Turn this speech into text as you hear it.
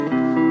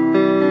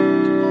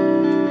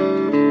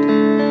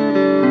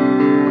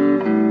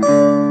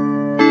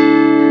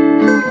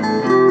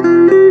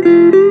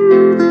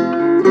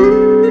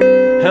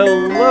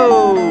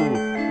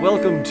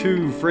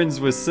Friends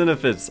with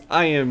Cinephites.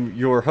 I am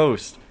your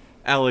host,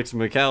 Alex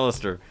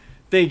McAllister.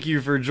 Thank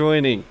you for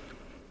joining.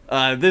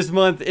 This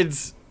month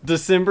it's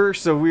December,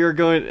 so we are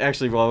going...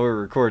 Actually, while we're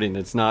recording,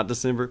 it's not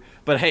December.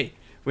 But hey,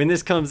 when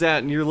this comes out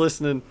and you're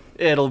listening,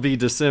 it'll be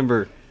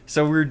December.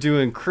 So we're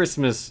doing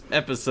Christmas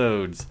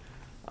episodes.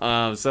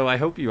 So I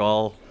hope you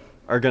all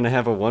are going to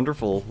have a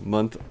wonderful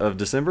month of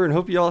December and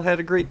hope you all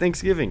had a great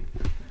Thanksgiving.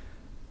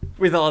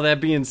 With all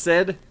that being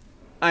said,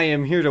 I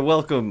am here to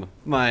welcome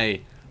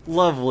my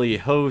lovely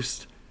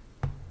host,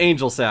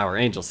 Angel Sauer.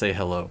 Angel, say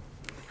hello.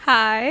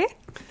 Hi.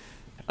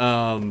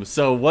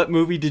 So what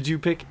movie did you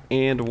pick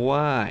and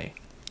why?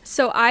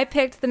 So I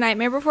picked The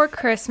Nightmare Before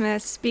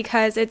Christmas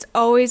because it's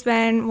always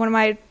been one of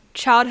my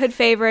childhood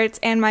favorites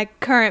and my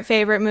current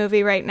favorite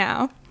movie right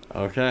now.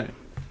 Okay.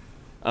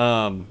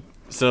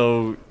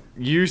 So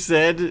you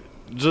said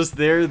just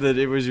there that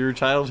it was your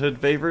childhood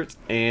favorite,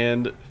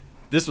 and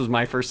this was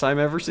my first time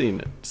ever seeing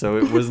it, so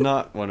it was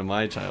not one of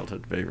my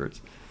childhood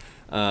favorites.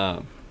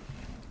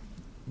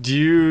 Do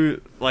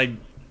you,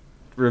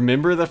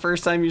 remember the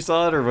first time you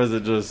saw it, or was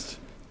it just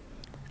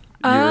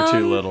you were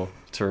too little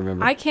to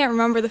remember? I can't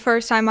remember the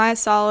first time I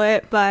saw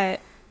it, but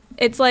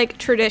it's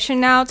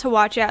tradition now to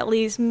watch it at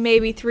least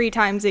maybe 3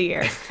 times a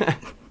year.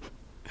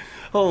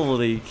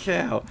 Holy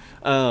cow.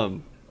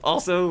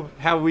 Also,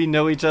 how we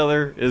know each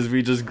other is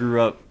we just grew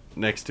up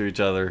next to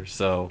each other,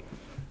 so,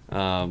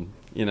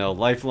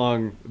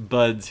 lifelong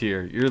buds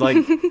here. You're like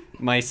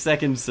my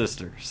second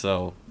sister,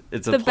 so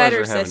it's a the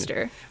pleasure better having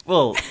sister. you.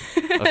 Well,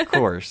 of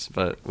course,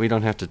 but we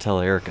don't have to tell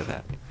Erica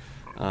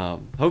that.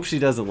 Hope she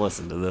doesn't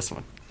listen to this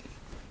one.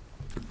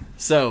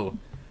 So,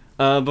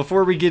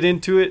 before we get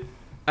into it,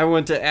 I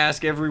want to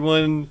ask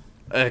everyone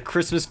a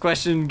Christmas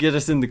question, get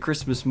us in the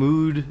Christmas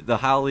mood, the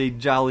holly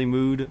jolly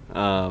mood.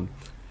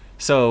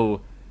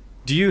 So,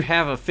 do you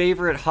have a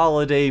favorite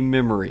holiday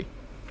memory?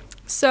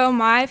 So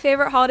my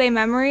favorite holiday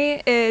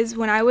memory is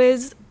when I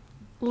was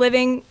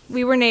living,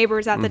 we were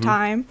neighbors at the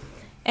time,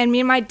 and me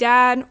and my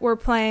dad were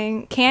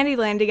playing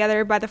Candyland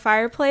together by the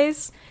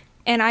fireplace,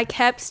 and I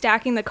kept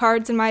stacking the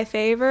cards in my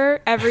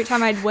favor every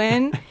time I'd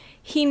win.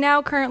 He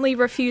now currently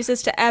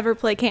refuses to ever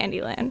play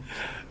Candyland.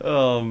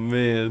 Oh,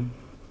 man.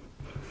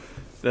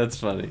 That's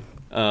funny.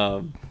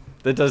 That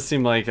does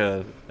seem like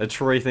a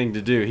Troy thing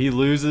to do. He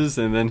loses,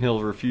 and then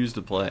he'll refuse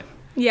to play.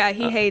 Yeah,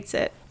 he hates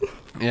it.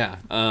 Yeah.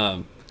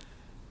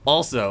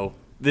 Also,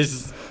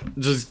 this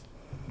just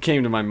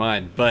came to my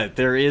mind, but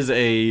there is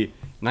a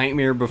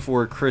Nightmare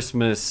Before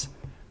Christmas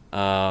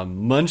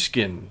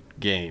Munchkin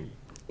game.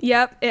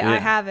 Yep, Yeah. I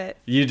have it.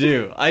 You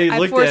do.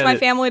 I force my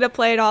family to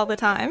play it all the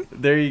time.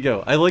 There you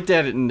go. I looked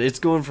at it, and it's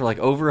going for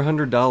over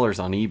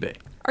 $100 on eBay.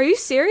 Are you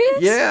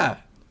serious? Yeah.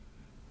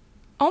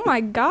 Oh my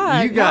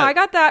god. You got I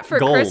got that for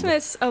gold.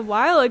 Christmas a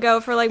while ago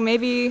for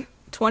maybe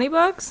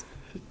 $20.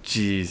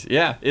 Jeez.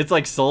 Yeah,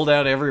 it's sold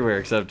out everywhere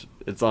except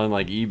it's on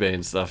eBay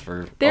and stuff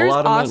for There's a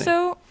lot of money.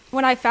 also,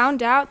 when I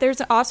found out,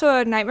 there's also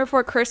a Nightmare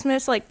Before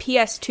Christmas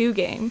PS2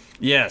 game.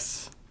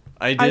 Yes.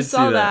 I I did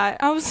saw see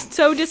that. I was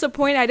so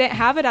disappointed I didn't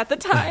have it at the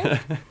time.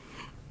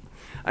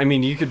 I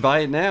mean, you could buy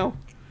it now.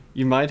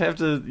 You might have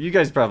to. You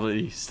guys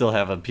probably still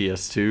have a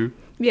PS2.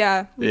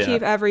 Yeah, we Yeah.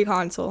 keep every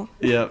console.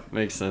 Yep,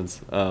 makes sense.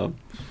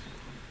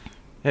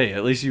 Hey,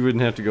 at least you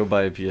wouldn't have to go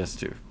buy a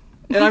PS2.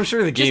 And I'm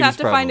sure the game's Just have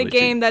to find a probably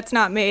game cheap. that's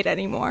not made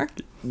anymore.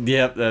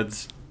 Yep,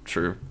 that's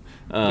true.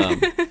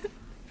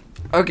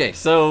 Okay,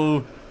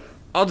 so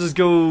I'll just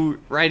go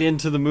right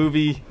into the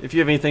movie. If you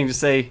have anything to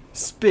say,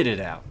 spit it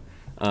out.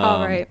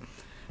 All right.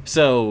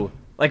 So,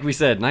 like we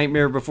said,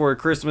 Nightmare Before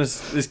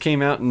Christmas, this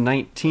came out in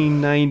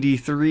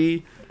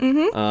 1993.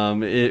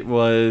 It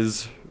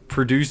was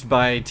produced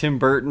by Tim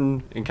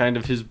Burton and kind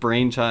of his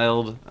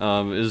brainchild. It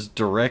was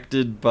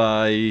directed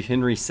by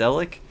Henry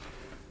Selick.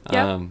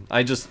 Yep.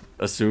 I just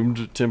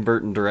assumed Tim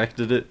Burton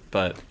directed it,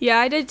 but... Yeah,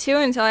 I did too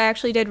until I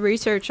actually did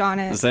research on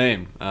The it.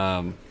 same.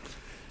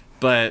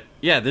 But,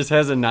 yeah, this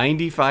has a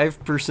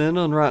 95%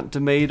 on Rotten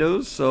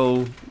Tomatoes,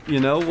 so,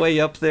 way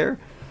up there.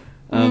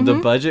 The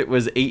budget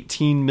was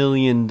 $18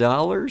 million,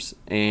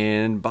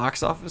 and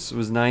box office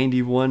was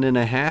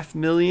 $91.5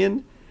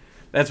 million.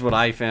 That's what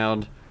I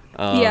found.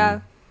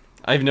 Yeah.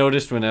 I've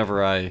noticed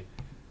whenever I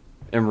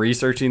am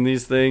researching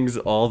these things,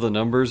 all the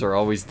numbers are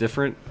always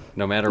different,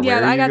 no matter where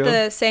you go. Yeah, I got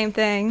the same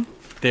thing.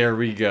 There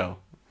we go.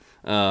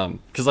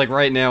 Because,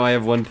 right now I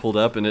have one pulled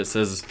up, and it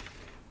says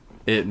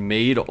it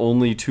made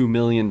only $2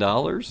 million.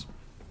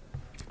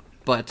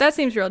 But That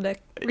seems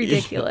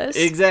ridiculous.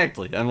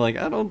 Exactly. I'm I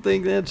don't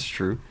think that's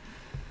true.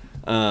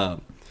 So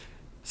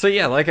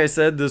yeah, like I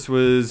said, this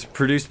was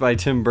produced by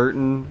Tim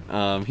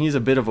Burton. He's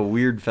a bit of a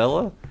weird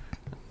fella.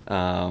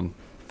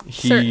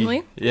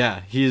 Certainly.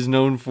 Yeah, he is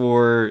known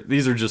for,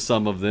 these are just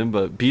some of them,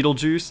 but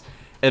Beetlejuice,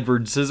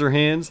 Edward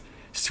Scissorhands,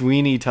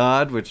 Sweeney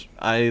Todd, which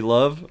I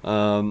love,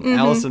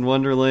 Alice in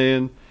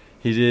Wonderland.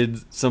 He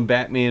did some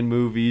Batman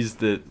movies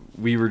that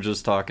we were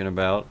just talking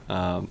about.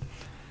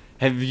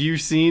 Have you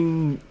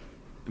seen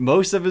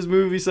most of his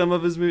movies, some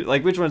of his movies?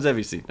 Which ones have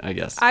you seen, I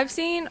guess? I've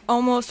seen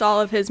almost all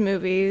of his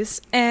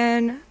movies,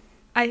 and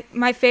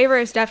my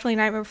favorite is definitely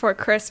Nightmare Before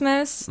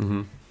Christmas.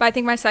 Mm-hmm. But I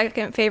think my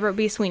second favorite would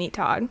be Sweeney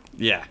Todd.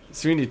 Yeah,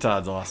 Sweeney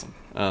Todd's awesome.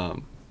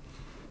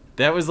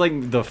 That was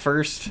like the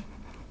first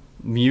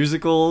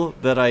musical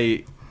that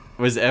I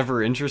was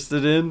ever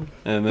interested in,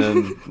 and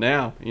then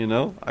now,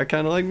 I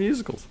kind of like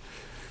musicals.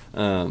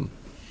 Do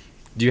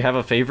you have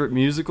a favorite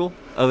musical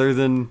other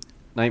than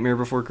Nightmare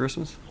Before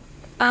Christmas?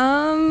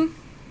 That's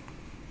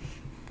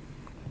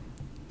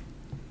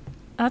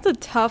a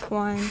tough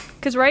one.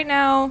 Because right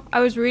now, I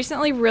was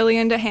recently really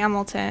into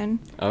Hamilton.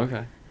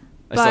 Okay.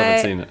 I still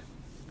haven't seen it.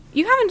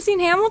 You haven't seen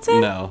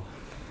Hamilton? No.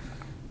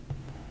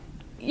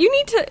 You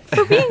need to,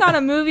 for being on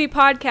a movie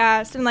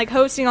podcast and like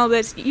hosting all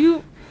this,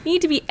 you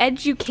need to be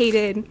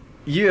educated.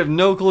 You have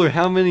no clue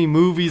how many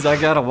movies I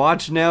gotta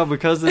watch now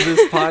because of this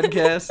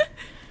podcast.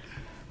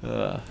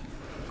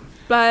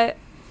 But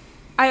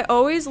I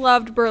always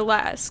loved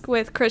Burlesque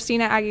with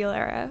Christina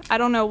Aguilera. I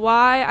don't know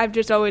why, I've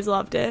just always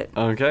loved it.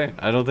 Okay,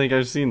 I don't think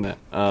I've seen that.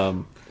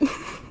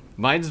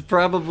 Mine's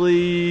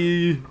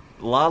probably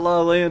La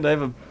La Land. I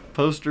have a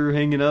poster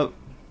hanging up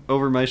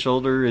over my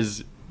shoulder,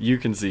 as you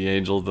can see,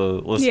 Angel, the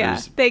listeners.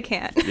 Yeah, they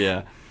can't.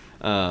 Yeah.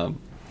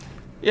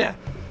 Yeah,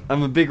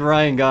 I'm a big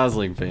Ryan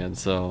Gosling fan,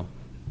 so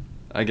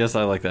I guess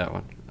I like that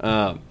one.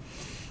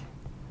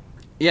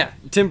 Yeah,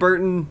 Tim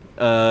Burton,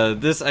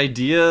 this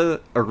idea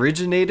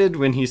originated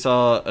when he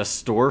saw a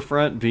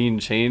storefront being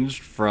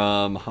changed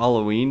from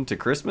Halloween to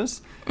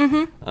Christmas.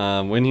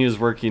 Mm-hmm. When he was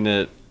working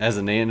as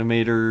an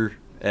animator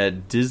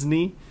at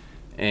Disney,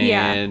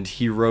 and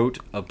he wrote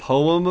a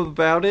poem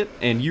about it,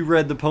 and you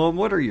read the poem.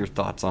 What are your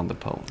thoughts on the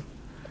poem?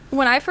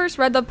 When I first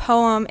read the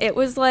poem, it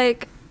was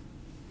like,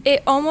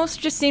 it almost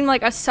just seemed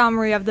like a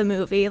summary of the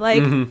movie.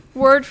 Like,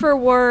 word for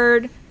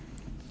word,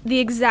 the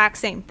exact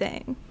same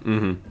thing.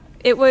 Mm-hmm.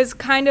 It was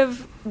kind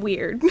of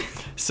weird.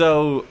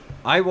 So,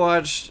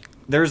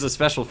 there's a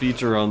special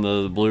feature on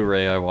the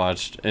Blu-ray I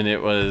watched, and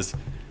it was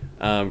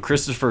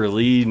Christopher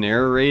Lee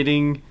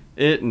narrating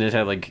it, and it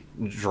had, like,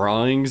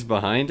 drawings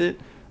behind it.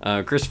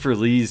 Christopher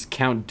Lee's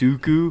Count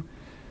Dooku,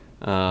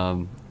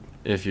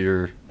 if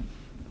you're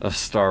a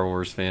Star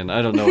Wars fan.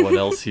 I don't know what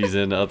else he's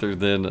in other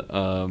than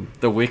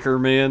The Wicker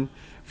Man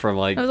from,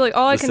 like, I was like,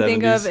 all I can 70s.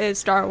 think of is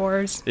Star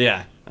Wars.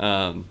 Yeah.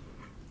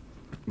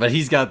 But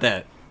he's got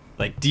that,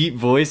 like, deep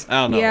voice.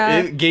 I don't know. Yeah.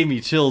 It gave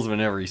me chills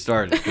whenever he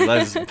started, because I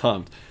was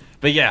pumped.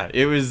 But yeah,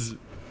 it was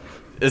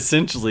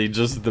essentially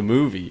just the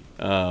movie.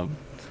 And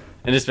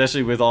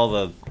especially with all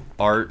the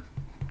art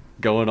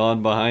going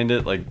on behind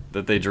it, like,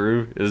 that they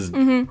drew, is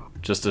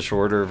just a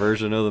shorter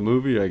version of the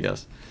movie, I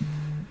guess.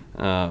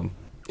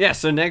 Yeah,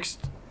 so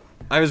next,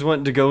 I was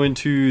wanting to go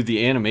into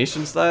the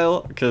animation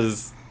style,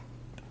 because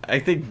I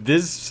think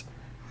this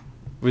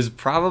was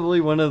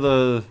probably one of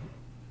the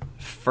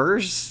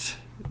first,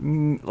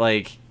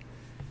 like,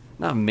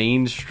 not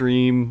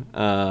mainstream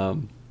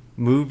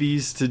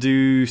movies to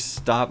do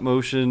stop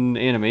motion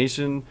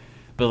animation,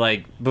 but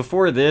like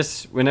before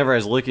this, whenever I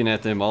was looking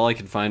at them, all I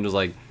could find was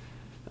like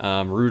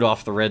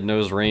Rudolph the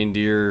Red-Nosed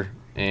Reindeer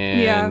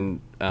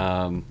and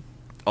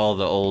all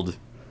the old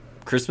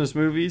Christmas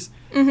movies.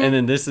 And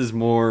then this is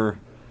more,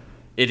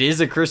 it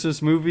is a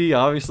Christmas movie,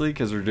 obviously,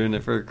 because we're doing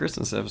it for a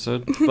Christmas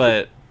episode,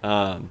 but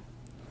I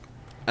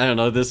don't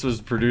know, this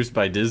was produced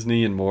by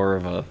Disney and more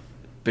of a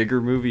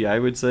bigger movie, I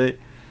would say.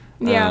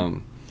 Yeah.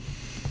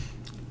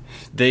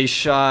 They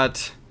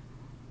shot,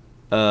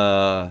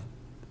 so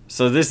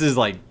this is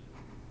like,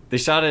 they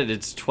shot it,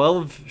 it's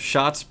 12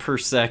 shots per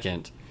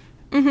second.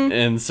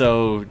 And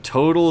so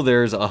total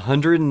there's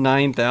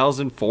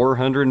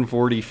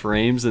 109,440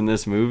 frames in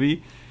this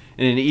movie.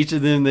 And in each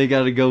of them, they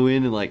got to go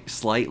in and like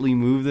slightly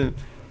move them.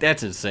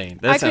 That's insane.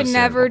 I could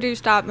never do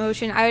stop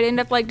motion. I would end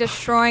up like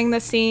destroying the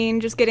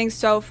scene, just getting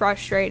so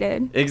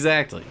frustrated.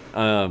 Exactly.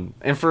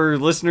 And for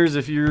listeners,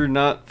 if you're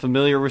not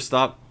familiar with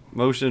stop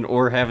motion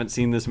or haven't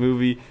seen this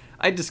movie,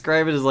 I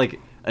describe it as like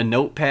a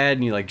notepad,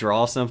 and you like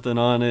draw something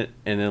on it,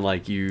 and then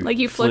like you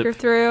flicker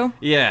through.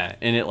 Yeah,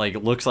 and it like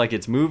looks like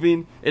it's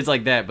moving. It's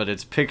like that, but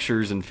it's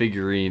pictures and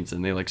figurines,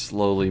 and they like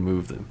slowly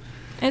move them.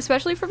 And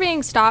especially for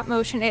being stop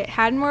motion, it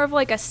had more of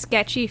like a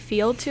sketchy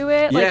feel to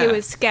it. Like it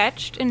was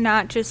sketched and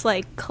not just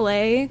like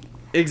clay.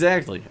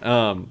 Exactly.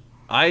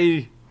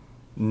 I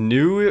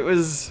knew it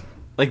was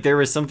like there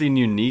was something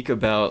unique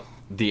about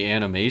the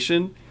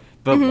animation,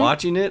 but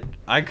watching it,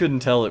 I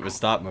couldn't tell it was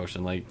stop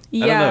motion. Like, I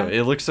don't know,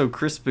 it looked so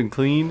crisp and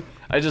clean.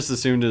 I just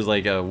assumed it was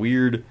like a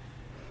weird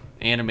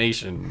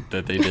animation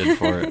that they did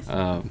for it.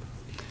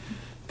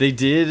 They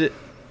did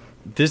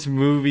this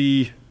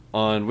movie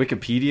on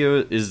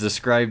Wikipedia is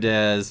described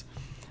as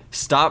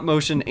stop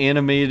motion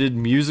animated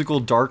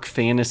musical dark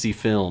fantasy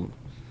film.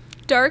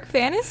 Dark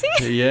fantasy?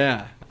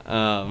 Yeah.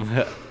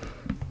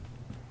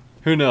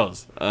 Who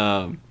knows?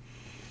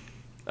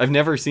 I've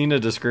never seen a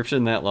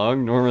description that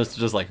long. Normally it's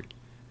just like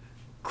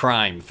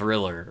crime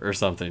thriller or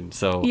something.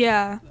 So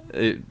yeah,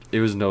 it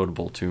was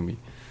notable to me.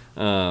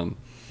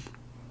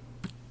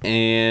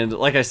 And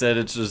like I said,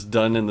 it's just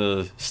done in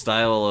the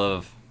style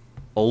of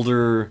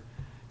older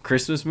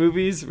Christmas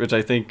movies, which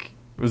I think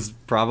was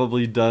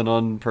probably done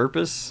on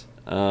purpose.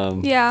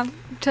 Yeah,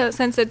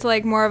 since it's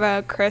like more of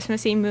a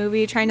Christmassy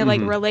movie, trying to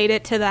like relate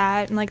it to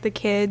that and like the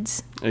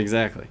kids.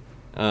 Exactly.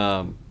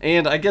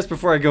 And I guess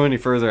before I go any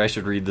further, I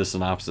should read the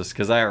synopsis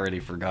because I already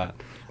forgot.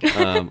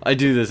 I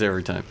do this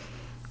every time.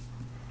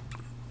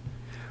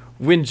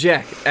 When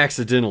Jack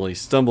accidentally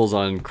stumbles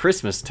on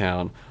Christmas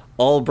Town,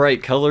 all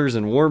bright colors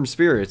and warm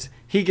spirits,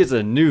 he gets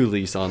a new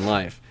lease on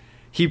life.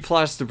 He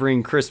plots to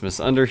bring Christmas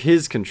under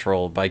his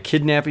control by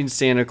kidnapping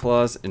Santa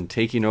Claus and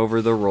taking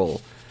over the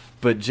role.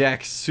 But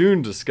Jack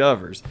soon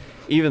discovers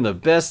even the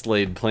best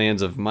laid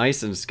plans of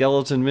mice and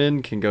skeleton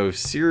men can go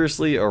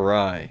seriously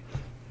awry.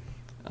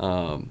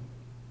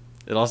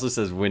 It also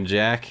says when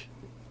Jack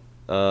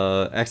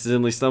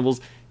accidentally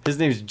stumbles, his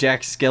name's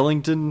Jack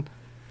Skellington.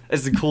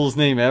 That's the coolest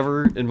name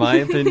ever, in my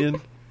opinion.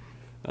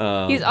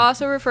 He's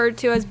also referred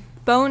to as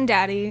Bone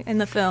Daddy in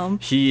the film.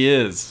 He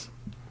is,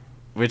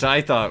 which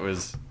I thought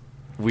was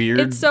weird.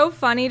 It's so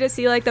funny to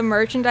see like the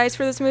merchandise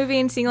for this movie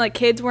and seeing like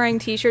kids wearing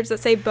t-shirts that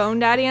say Bone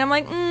Daddy, and I'm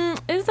like,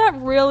 is that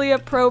really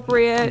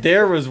appropriate?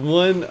 There was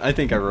one, I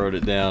think I wrote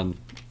it down,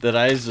 that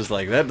I was just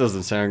like, that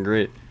doesn't sound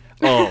great.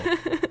 Oh,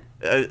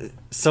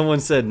 someone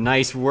said,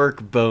 nice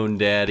work, Bone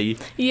Daddy.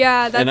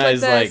 Yeah,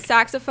 that's like the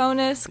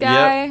saxophonist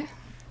guy. Yep.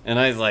 And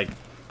I was like,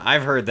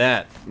 I've heard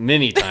that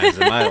many times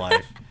in my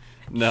life.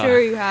 No.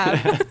 Sure you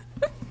have.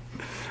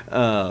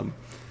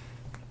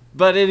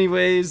 But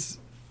anyways,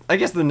 I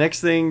guess the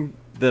next thing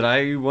that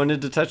I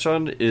wanted to touch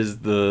on is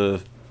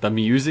the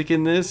music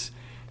in this.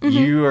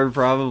 You are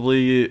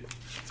probably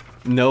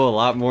know a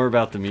lot more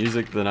about the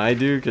music than I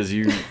do because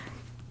you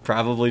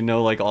probably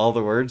know like all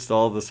the words to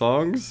all the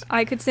songs.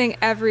 I could sing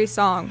every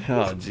song.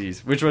 Oh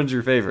jeez, which one's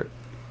your favorite?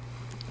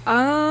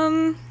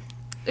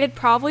 It'd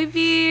probably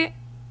be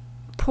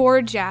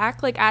Poor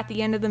Jack, like at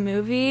the end of the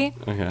movie.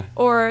 Okay.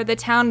 Or the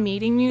town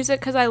meeting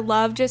music, because I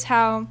love just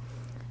how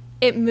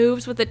it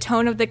moves with the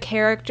tone of the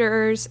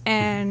characters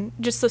and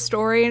just the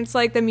story. And it's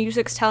like the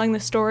music's telling the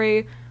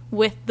story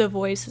with the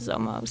voices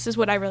almost, is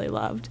what I really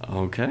loved.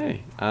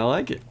 Okay, I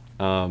like it.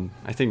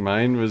 I think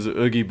mine was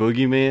Oogie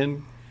Boogie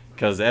Man,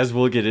 because as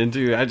we'll get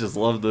into, I just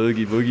love the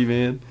Oogie Boogie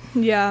Man.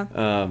 Yeah.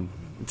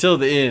 Until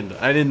the end,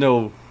 I didn't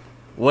know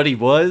what he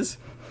was,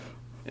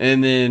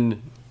 and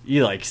then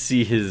you like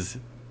see his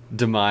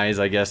demise,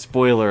 I guess.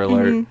 Spoiler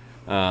alert.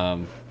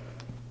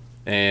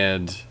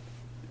 And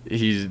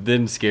he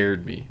then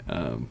scared me.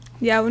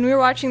 Yeah, when we were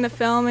watching the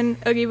film and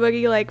Oogie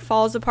Boogie like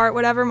falls apart,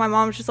 whatever, my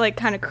mom was just like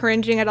kind of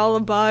cringing at all the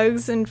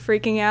bugs and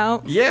freaking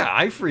out. Yeah,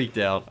 I freaked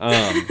out.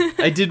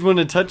 I did want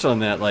to touch on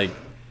that. Like,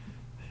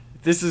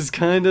 this is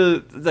kind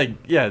of like,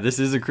 yeah, this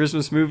is a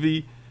Christmas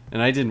movie,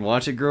 and I didn't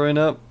watch it growing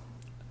up.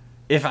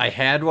 If I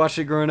had watched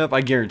it growing up,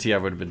 I guarantee I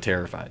would have been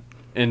terrified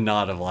and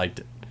not have liked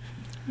it.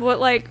 What,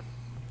 like,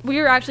 we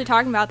were actually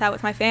talking about that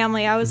with my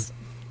family. I was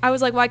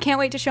like, well, I can't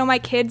wait to show my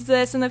kids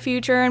this in the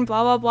future and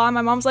blah, blah, blah.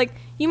 My mom's like,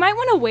 you might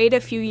want to wait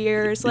a few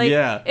years. Like,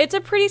 yeah. It's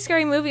a pretty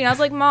scary movie. And I was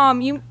like,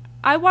 Mom,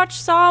 I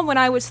watched Saw when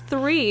I was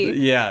 3.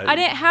 Yeah. I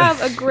didn't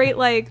have a great,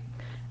 like,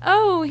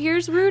 oh,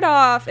 here's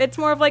Rudolph. It's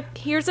more of like,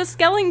 here's a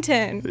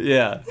skeleton.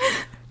 Yeah,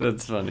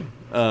 that's funny.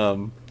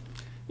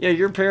 Yeah,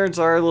 your parents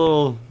are a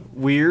little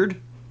weird,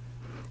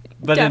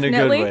 but Definitely. in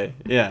a good way.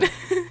 Yeah.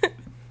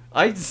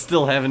 I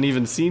still haven't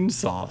even seen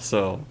Saw,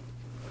 so...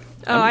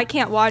 Oh, I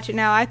can't watch it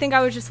now. I think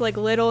I was just like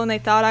little and they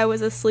thought I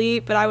was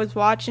asleep, but I was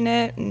watching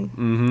it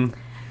and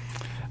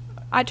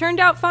I turned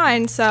out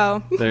fine,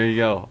 so. There you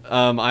go.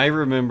 I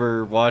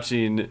remember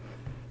watching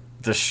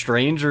The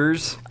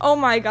Strangers. Oh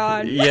my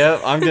God.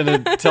 Yeah, I'm going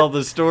to tell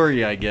the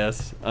story, I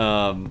guess.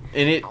 And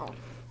it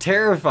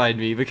terrified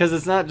me because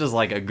it's not just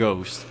like a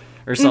ghost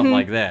or something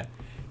like that.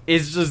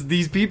 It's just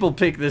these people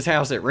pick this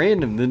house at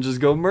random, then just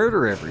go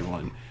murder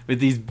everyone with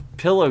these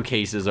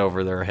pillowcases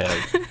over their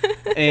head.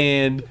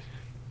 And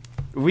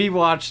we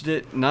watched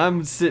it, and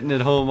I'm sitting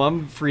at home.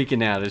 I'm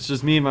freaking out. It's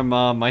just me and my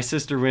mom. My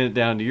sister went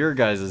down to your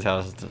guys'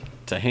 house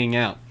to hang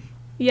out.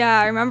 Yeah,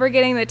 I remember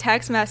getting the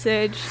text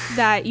message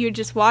that you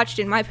just watched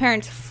it. My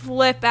parents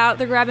flip out.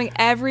 They're grabbing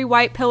every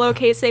white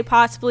pillowcase they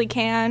possibly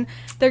can.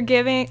 They're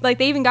giving, like,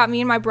 they even got me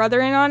and my brother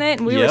in on it,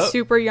 and we were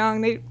super young.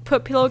 They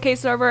put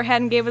pillowcases over our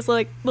head and gave us,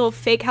 like, little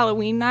fake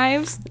Halloween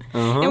knives.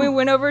 And we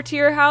went over to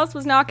your house,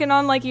 was knocking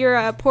on, like,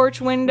 your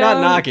porch window.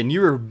 Not knocking. You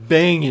were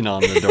banging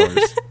on the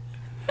doors.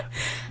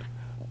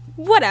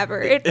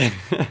 Whatever.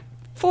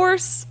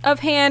 Force of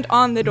hand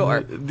on the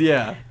door.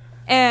 Yeah.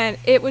 And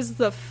it was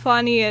the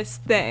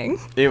funniest thing.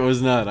 It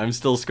was not. I'm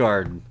still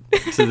scarred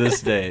to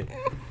this day.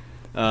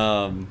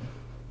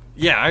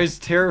 Yeah, I was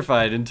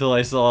terrified until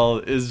I saw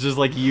it's just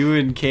like you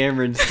and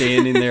Cameron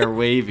standing there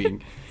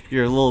waving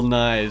your little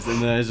knives,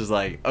 and then I was just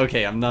like,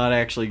 okay, I'm not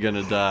actually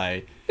gonna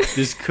die.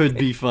 This could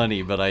be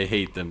funny, but I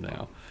hate them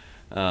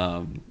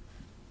now.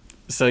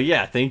 So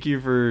yeah, thank you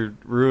for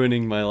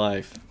ruining my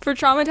life. For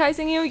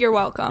traumatizing you, you're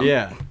welcome.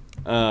 Yeah.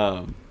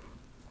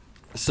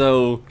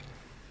 So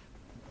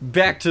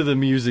back to the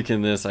music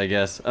in this, I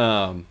guess.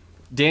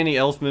 Danny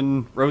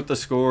Elfman wrote the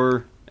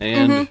score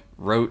and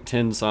wrote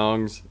 10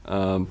 songs.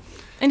 And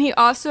he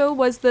also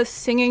was the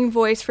singing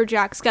voice for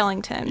Jack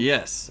Skellington.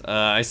 Yes.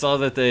 I saw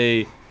that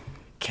they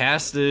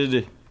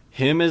casted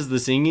him as the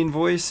singing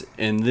voice,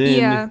 and then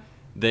Yeah.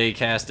 they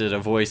casted a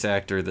voice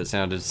actor that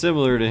sounded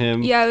similar to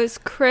him. Yeah, it was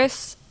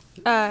Chris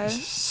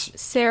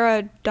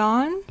Sarah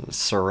Dawn.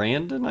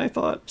 Sarandon, I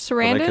thought. But I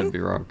Sarandon? could be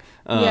wrong.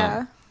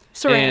 Yeah,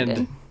 Sarandon.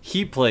 And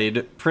he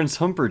played Prince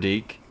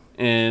Humperdinck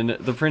in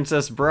The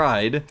Princess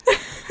Bride.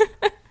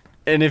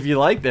 And if you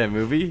like that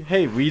movie,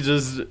 hey, we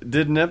just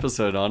did an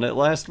episode on it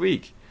last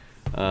week.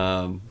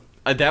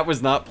 That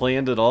was not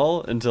planned at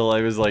all until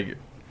I was like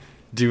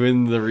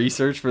doing the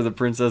research for The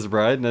Princess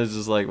Bride, and I was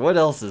just like, what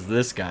else is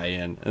this guy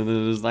in? And then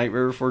it was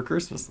Nightmare Before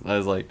Christmas, and I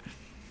was like,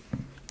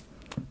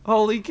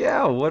 holy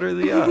cow, what are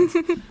the odds?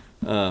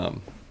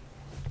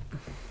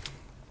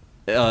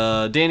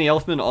 Danny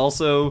Elfman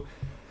also,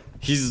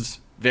 he's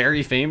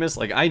very famous.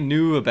 Like, I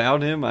knew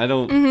about him. I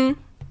don't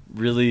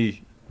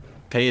really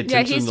pay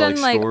attention he's to done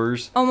like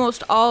scores.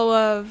 almost all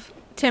of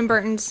Tim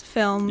Burton's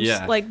films.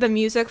 Yeah. Like the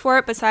music for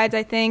it. Besides,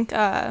 I think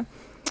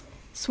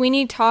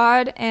Sweeney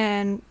Todd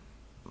and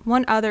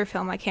one other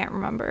film I can't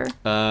remember.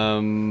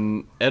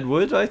 Ed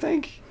Wood, I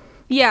think.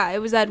 Yeah, it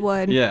was Ed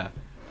Wood. Yeah.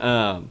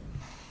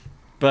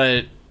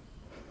 But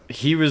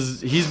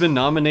he's been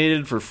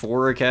nominated for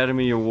 4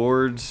 Academy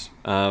Awards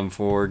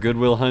for Good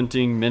Will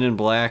Hunting, Men in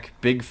Black,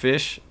 Big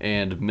Fish,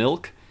 and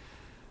Milk.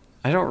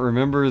 I don't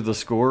remember the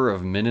score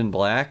of Men in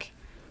Black.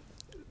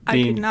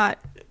 I could not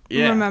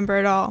remember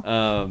it all.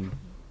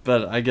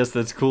 But I guess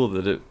that's cool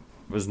that it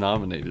was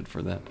nominated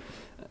for that.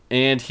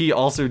 And he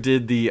also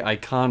did the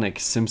iconic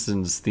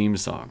Simpsons theme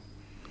song.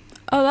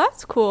 Oh,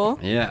 that's cool.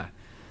 Yeah.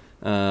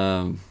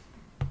 I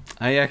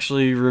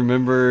actually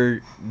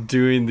remember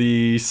doing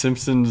the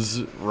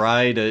Simpsons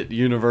ride at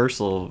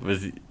Universal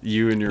with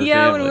you and your family.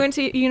 Yeah, when we went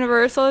to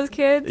Universal as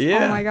kids.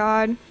 Yeah. Oh my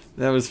god.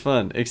 That was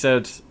fun.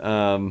 Except,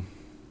 I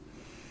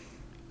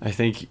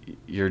think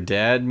your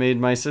dad made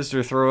my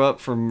sister throw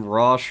up from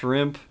raw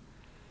shrimp.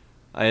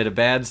 I had a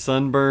bad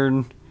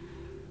sunburn.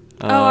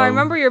 Oh, I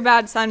remember your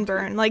bad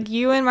sunburn. Like,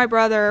 you and my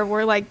brother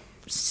were, like,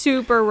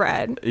 super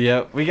red.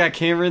 Yeah, we got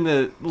Cameron,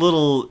 the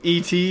little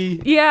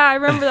E.T. Yeah, I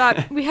remember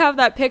that. We have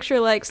that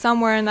picture, like,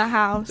 somewhere in the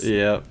house.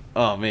 Yeah.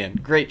 Oh, man.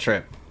 Great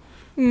trip.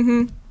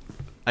 Mm-hmm.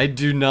 I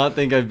do not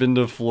think I've been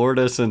to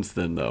Florida since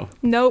then, though.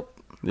 Nope.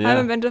 Yeah. I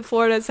haven't been to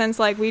Florida since,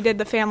 like, we did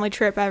the family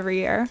trip every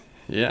year.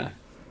 Yeah.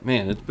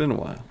 Man, it's been a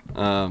while.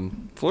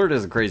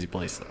 Florida's a crazy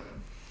place, though.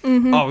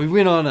 Mm-hmm. Oh, we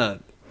went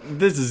on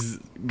this is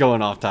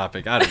going off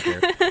topic. I don't care.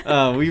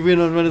 We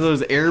went on one of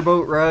those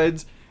airboat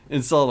rides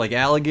and saw, like,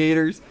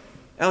 alligators.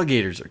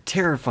 Alligators are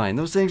terrifying.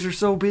 Those things are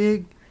so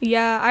big.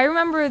 Yeah, I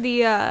remember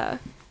the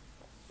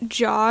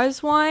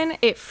Jaws one.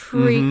 It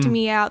freaked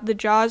me out. The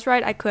Jaws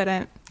ride, I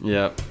couldn't.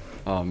 Yep.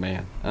 Oh,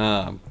 man.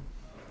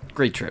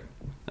 Great trip.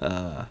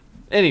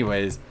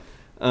 Anyways,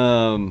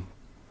 Danny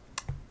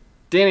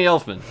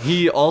Elfman.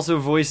 He also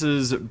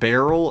voices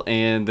Beryl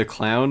and the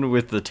clown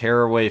with the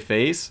tearaway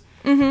face.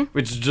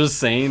 Which, just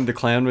saying the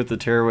clown with the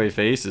tearaway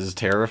face is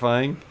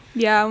terrifying.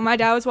 Yeah, when my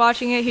dad was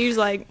watching it, he was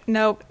like,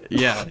 nope.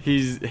 Yeah,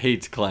 he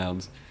hates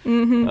clowns.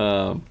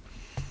 And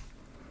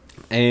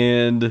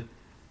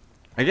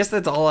I guess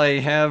that's all I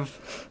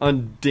have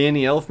on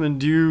Danny Elfman.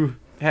 Do you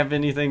have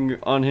anything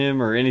on him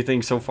or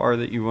anything so far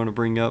that you want to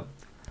bring up?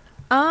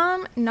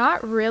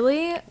 Not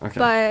really. Okay.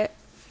 But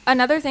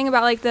another thing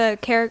about, like, the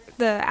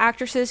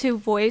actresses who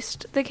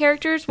voiced the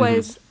characters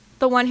was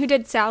the one who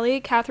did Sally,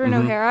 Catherine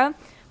O'Hara,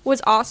 was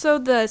also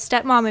the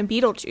stepmom in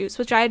Beetlejuice,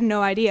 which I had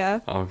no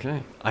idea.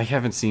 Okay. I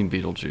haven't seen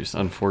Beetlejuice,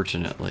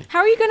 unfortunately.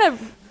 How are you gonna,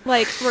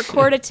 like,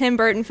 record a Tim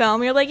Burton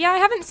film? You're like, yeah, I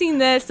haven't seen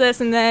this,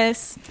 and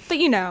this, but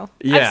Yeah.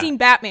 I've seen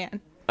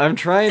Batman. I'm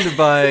trying to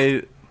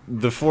buy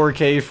the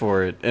 4K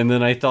for it, and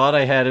then I thought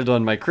I had it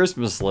on my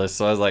Christmas list,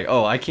 so I was like,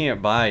 oh, I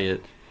can't buy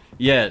it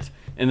yet.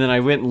 And then I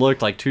went and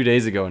looked like 2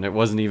 days ago, and it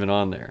wasn't even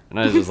on there. And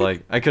I was just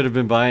like, I could have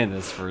been buying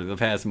this for the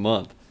past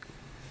month.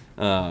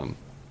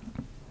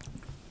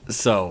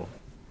 So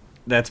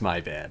that's my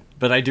bad.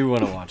 But I do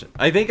want to watch it.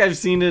 I think I've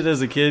seen it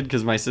as a kid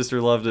because my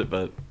sister loved it,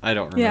 but I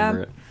don't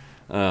remember it.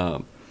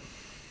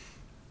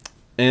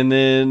 And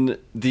then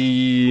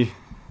the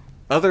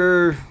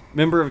other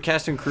member of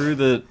cast and crew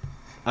that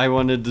I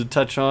wanted to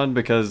touch on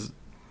because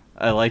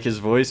I like his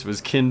voice was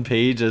Ken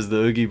Page as the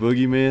Oogie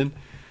Boogie Man.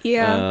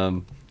 Yeah.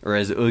 Or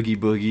as Oogie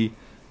Boogie.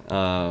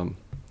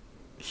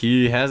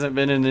 He hasn't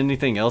been in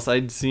anything else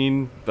I'd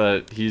seen,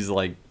 but he's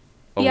like...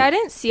 Yeah, I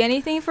didn't see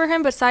anything for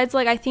him besides,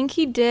 like, I think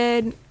he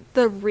did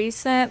the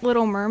recent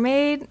Little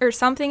Mermaid or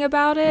something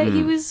about it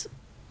he was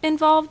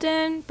involved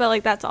in, but,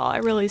 like, that's all I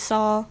really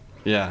saw.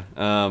 Yeah,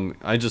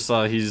 I just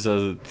saw he's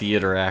a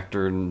theater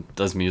actor and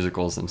does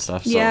musicals and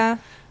stuff, so yeah.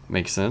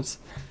 Makes sense.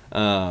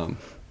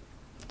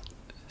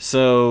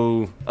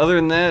 So, other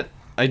than that,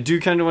 I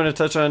do kind of want to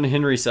touch on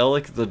Henry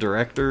Selick, the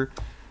director.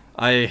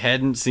 I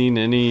hadn't seen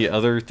any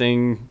other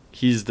thing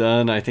he's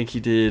done. I think he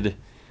did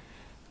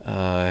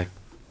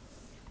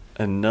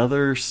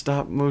another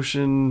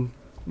stop-motion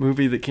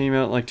movie that came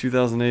out in, like,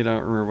 2008. I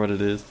don't remember what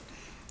it is.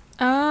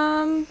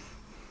 I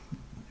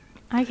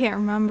can't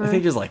remember. I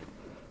think it's, like,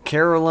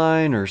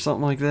 Caroline or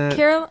something like that.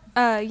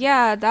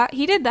 Yeah, that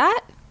he did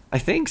that? I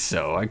think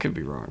so. I could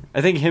be wrong.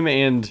 I think him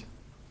and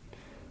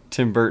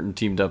Tim Burton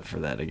teamed up for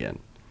that again.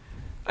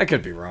 I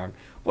could be wrong.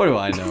 What do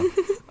I know?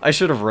 I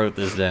should have wrote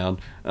this down.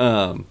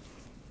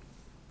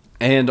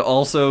 And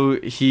also,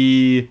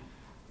 he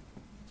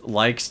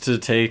likes to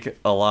take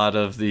a lot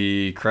of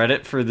the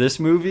credit for this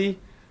movie.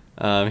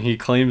 He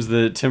claims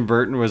that Tim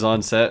Burton was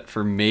on set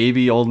for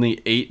maybe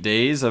only 8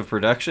 days of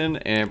production,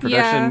 and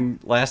production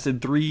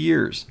lasted 3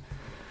 years.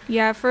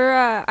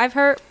 Yeah, I've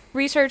heard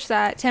research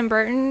that Tim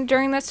Burton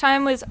during this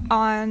time was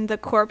on The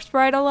Corpse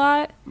Bride a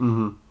lot.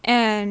 Mm-hmm.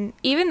 And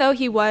even though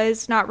he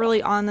was not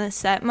really on the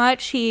set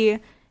much, he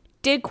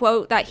did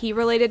quote that he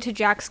related to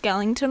Jack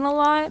Skellington a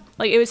lot.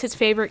 Like, it was his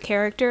favorite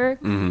character.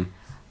 Mm-hmm.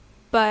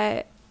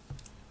 But,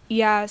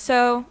 yeah,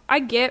 so I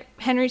get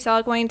Henry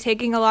Selick Wayne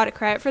taking a lot of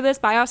credit for this,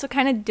 but I also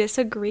kind of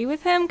disagree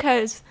with him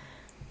because,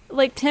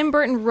 like, Tim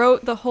Burton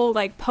wrote the whole,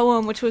 like,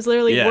 poem, which was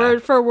literally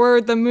word for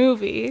word the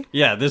movie.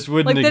 Yeah, this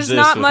wouldn't exist. Like,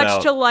 there's not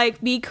much to, like,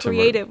 be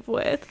creative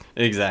with.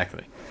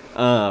 Exactly.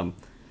 But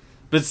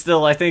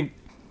still, I think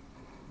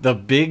the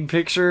big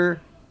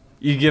picture,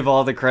 you give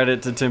all the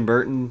credit to Tim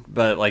Burton,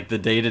 but, like, the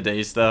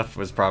day-to-day stuff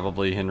was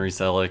probably Henry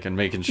Selick and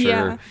making sure.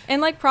 Yeah,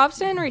 and, like, props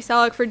to Henry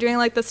Selick for doing,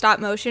 like, the stop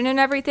motion and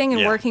everything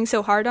and working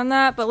so hard on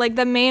that. But, like,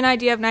 the main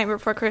idea of Nightmare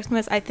Before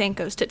Christmas, I think,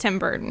 goes to Tim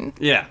Burton.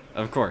 Yeah,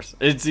 of course.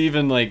 It's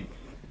even, like,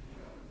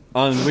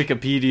 on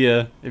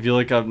Wikipedia, if you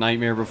look up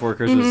Nightmare Before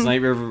Christmas, Mm-hmm.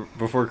 Nightmare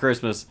Before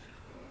Christmas,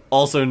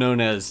 also known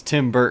as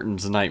Tim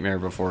Burton's Nightmare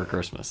Before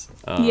Christmas.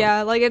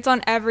 Yeah, like, it's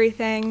on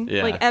everything.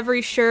 Yeah. Like,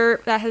 every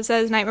shirt that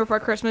says Nightmare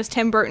Before Christmas,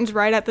 Tim Burton's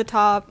right at the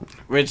top.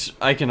 Which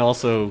I can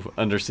also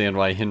understand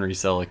why Henry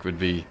Selick would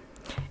be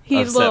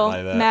He's upset a little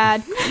by that.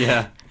 mad.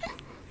 Yeah.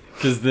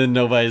 Because then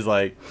nobody's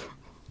like,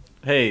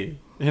 hey,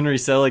 Henry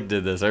Selick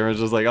did this. Everyone's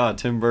just like, oh,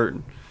 Tim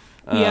Burton.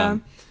 Yeah.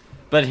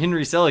 But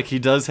Henry Selick, he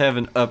does have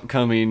an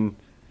upcoming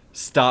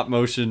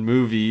stop-motion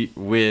movie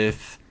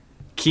with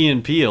Key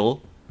and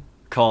Peele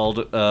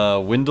called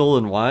Wendell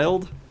and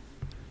Wild.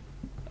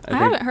 I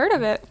haven't heard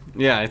of it.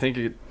 Yeah, I think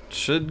it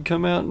should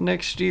come out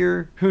next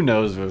year. Who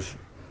knows with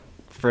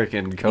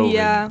frickin' COVID.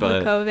 Yeah, but,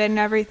 with COVID and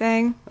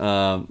everything.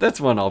 That's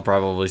one I'll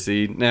probably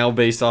see. Now,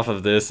 based off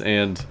of this,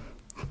 and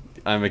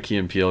I'm a Key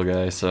and Peele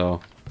guy,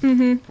 so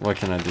what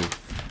can I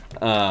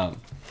do?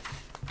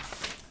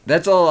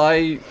 That's all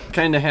I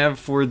kind of have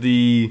for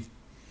the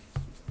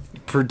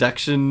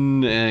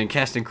production and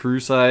cast and crew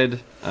side.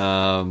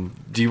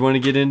 Do you want to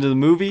get into the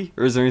movie,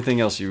 or is there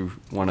anything else you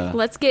want to?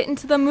 Let's get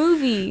into the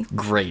movie.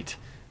 Great.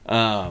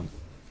 So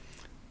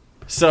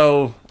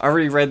I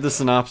already read the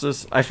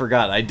synopsis. I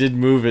forgot. I did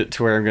move it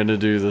to where I'm going to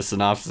do the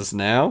synopsis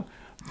now,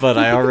 but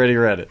I already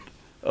read it.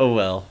 Oh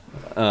well.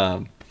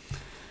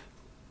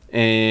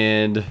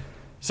 And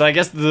so I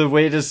guess the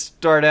way to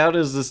start out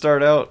is to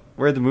start out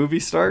where the movie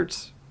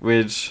starts,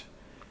 which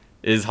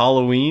is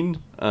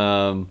Halloween.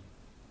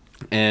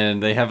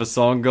 And they have a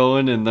song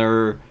going, and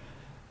they're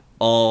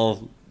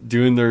all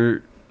doing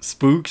their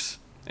spooks.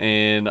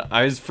 And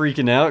I was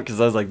freaking out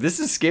because I was like, this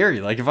is scary.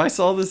 Like, if I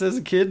saw this as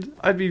a kid,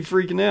 I'd be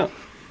freaking out.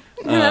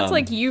 That's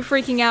like you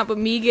freaking out, but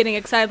me getting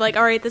excited, like,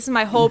 all right, this is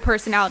my whole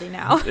personality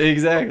now.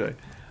 Exactly.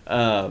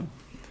 But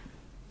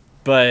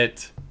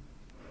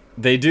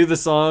they do the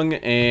song,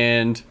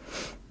 and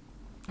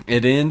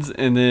it ends,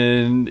 and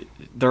then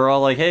they're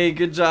all like, hey,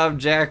 good job,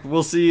 Jack.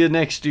 We'll see you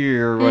next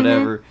year, or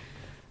whatever.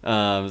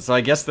 So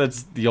I guess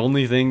that's the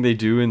only thing they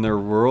do in their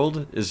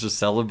world is just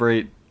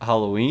celebrate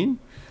Halloween.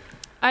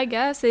 I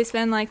guess they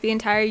spend, like, the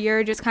entire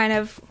year just kind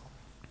of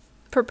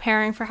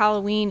preparing for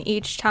Halloween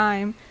each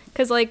time.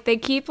 Because, like, they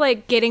keep,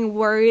 like, getting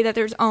worried that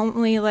there's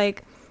only,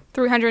 like,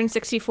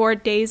 364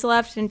 days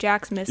left and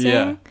Jack's missing.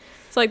 Yeah.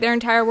 So, like, their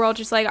entire world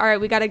just like, all right,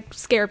 we got to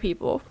scare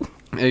people.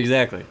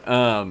 Exactly.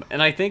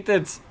 And I think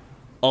that's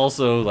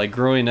also, like,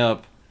 growing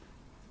up,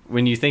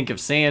 when you think of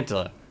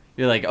Santa,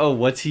 you're like, oh,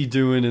 what's he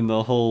doing in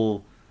the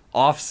whole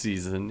off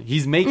season?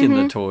 He's making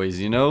the toys,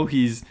 you know?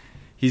 He's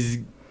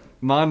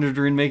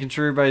monitoring, making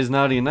sure everybody's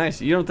naughty and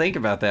nice. You don't think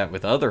about that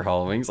with other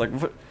Halloweens. Like,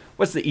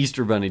 what's the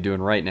Easter Bunny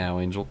doing right now,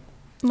 Angel?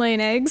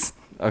 Laying eggs.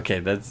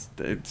 Okay,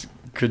 it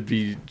could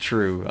be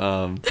true.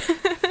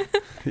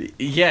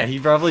 Yeah, he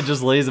probably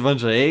just lays a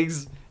bunch of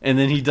eggs, and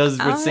then he does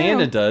what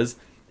Santa does,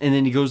 and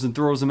then he goes and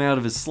throws them out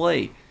of his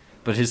sleigh.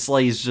 But his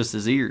sleigh is just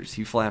his ears.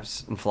 He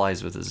flaps and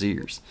flies with his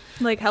ears.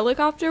 Like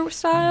helicopter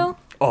style?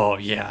 Oh,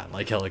 yeah,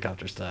 like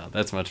helicopter style.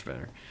 That's much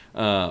better.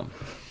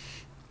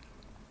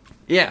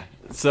 Yeah,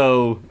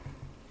 so...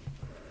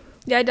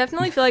 Yeah, I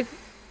definitely feel like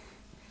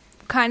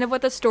kind of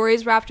what the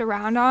story's wrapped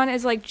around on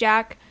is, like,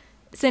 Jack's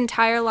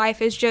entire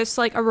life is just,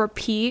 like, a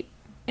repeat.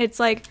 It's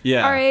like,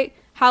 Yeah. all right,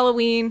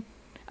 Halloween.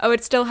 Oh,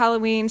 it's still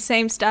Halloween,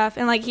 same stuff.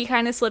 And, like, he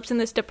kind of slips in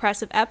this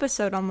depressive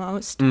episode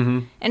almost.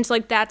 Mm-hmm. And so,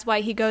 like, that's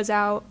why he goes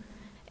out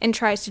and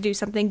tries to do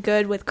something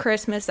good with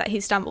Christmas that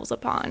he stumbles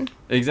upon.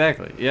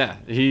 Exactly, yeah.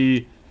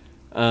 He...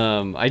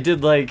 I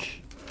did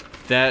like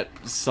that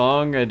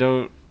song. I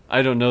don't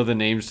know the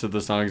names to the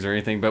songs or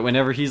anything, but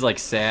whenever he's like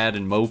sad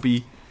and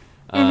mopey,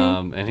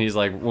 and he's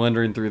like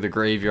wandering through the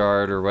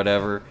graveyard or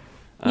whatever,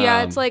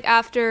 Yeah, it's like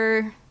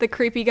after the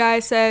creepy guy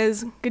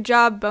says, "Good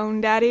job,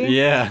 Bone Daddy."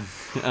 Yeah.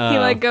 He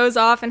like goes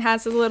off and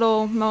has a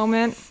little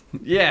moment.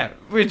 Yeah,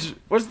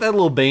 what's that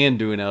little band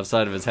doing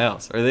outside of his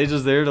house? Are they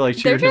just there to like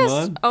cheer They're him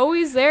just on?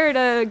 always there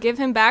to give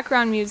him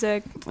background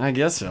music. I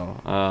guess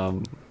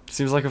so.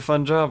 Seems like a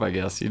fun job, I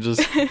guess. You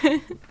just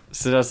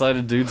sit outside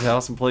a dude's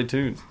house and play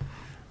tunes.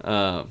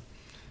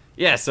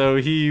 Yeah, so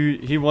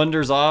he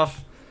wanders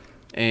off,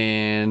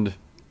 and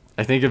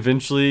I think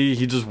eventually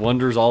he just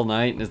wanders all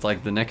night, and it's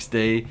like the next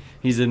day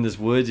he's in this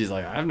woods. He's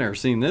like, I've never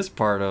seen this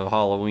part of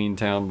Halloween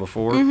Town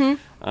before.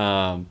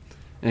 And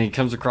he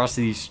comes across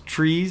these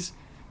trees,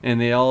 and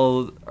they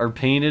all are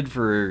painted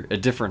for a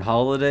different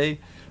holiday.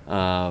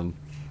 And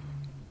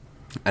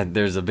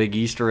there's a big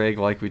Easter egg,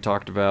 like we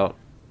talked about.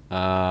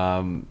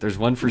 There's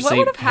one for What St.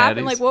 would have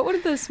happened? Patty's. Like, what would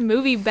have this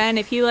movie been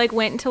if he like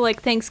went into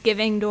like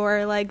Thanksgiving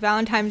door, like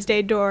Valentine's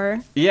Day door?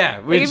 Yeah,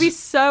 Like, which, it'd be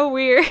so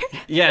weird.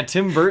 yeah.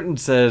 Tim Burton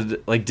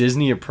said like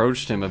Disney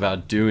approached him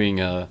about doing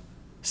a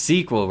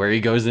sequel where he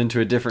goes into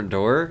a different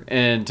door,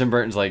 and Tim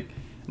Burton's like,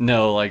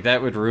 no, like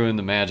that would ruin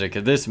the magic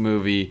of this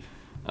movie.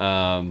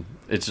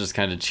 It's just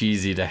kind of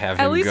cheesy to have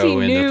At him least go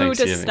he into knew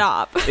Thanksgiving. to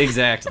stop.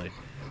 Exactly.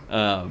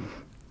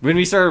 When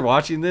we started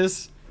watching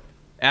this,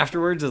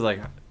 afterwards, it's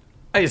like,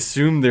 I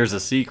assume there's a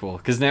sequel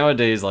because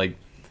nowadays, like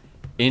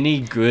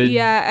any good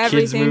Yeah, kids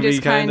everything movie,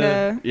 just kind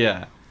kinda- of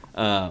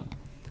yeah.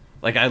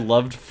 Like I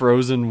loved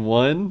Frozen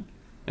 1,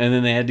 and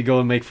then they had to go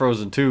and make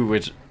Frozen 2,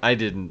 which I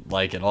didn't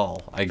like at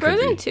all.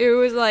 Frozen 2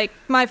 was like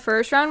my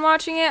first round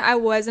watching it. I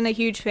wasn't a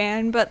huge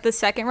fan, but the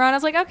second round I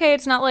was like, okay,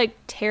 it's not like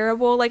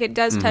terrible. Like it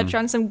does touch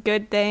on some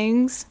good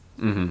things.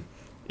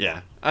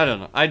 Yeah, I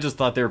don't know. I just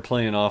thought they were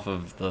playing off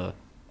of the,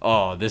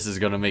 oh, this is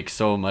gonna make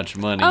so much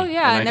money. Oh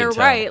yeah, I and could they're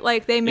tell. right.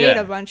 Like they made Yeah.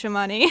 a bunch of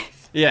money.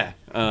 Yeah.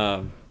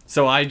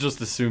 So I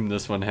just assumed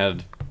this one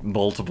had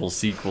multiple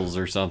sequels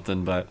or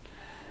something, but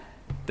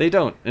they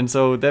don't, and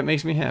so that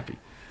makes me happy.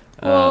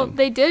 Well,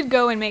 they did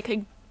go and make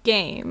a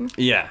game.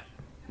 Yeah,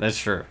 that's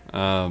true.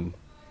 I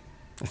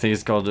think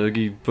it's called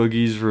Oogie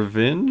Boogie's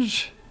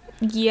Revenge.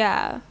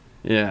 Yeah.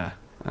 Yeah.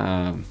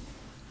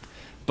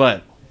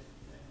 But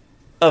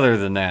other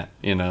than that,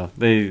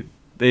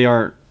 they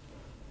aren't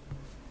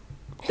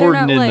They're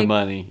hoarding not, in the like-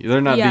 money. They're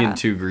not Yeah. being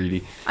too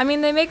greedy. I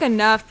mean, they make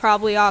enough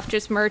probably off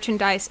just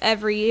merchandise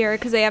every year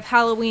because they have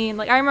Halloween.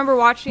 Like, I remember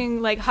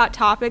watching, like, Hot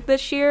Topic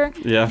this year.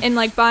 Yeah. And,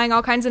 like, buying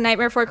all kinds of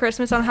Nightmare Before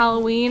Christmas on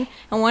Halloween.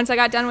 And once I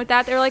got done with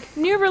that, they were like,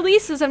 new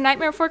releases of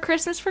Nightmare Before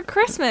Christmas for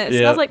Christmas. And I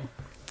Yeah. was like,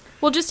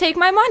 well, just take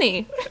my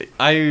money.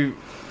 I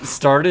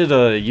started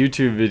a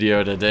YouTube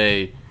video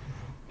today,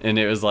 and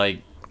it was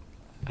like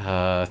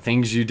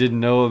things you didn't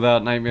know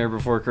about Nightmare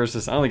Before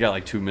Christmas. I only got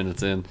like 2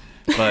 minutes in,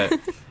 but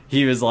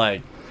he was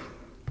like,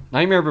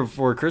 Nightmare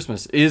Before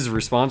Christmas is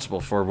responsible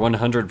for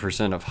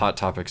 100% of Hot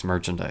Topics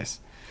merchandise,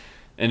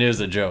 and it was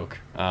a joke.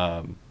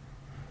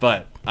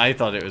 But I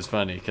thought it was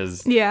funny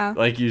because, Yeah.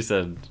 like you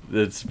said,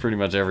 it's pretty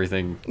much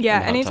everything. Yeah,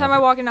 in Hot anytime I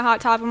Topic. walk into Hot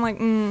Topic, I'm like,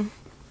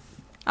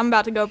 I'm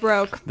about to go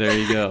broke. There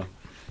you go.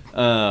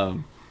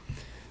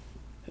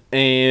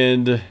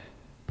 And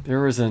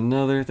there was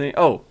another thing.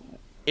 Oh,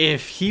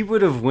 if he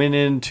would have went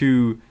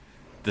into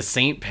the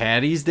St.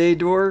 Patty's Day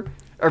door,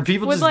 are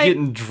people With, just like-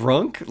 getting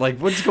drunk? Like,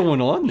 what's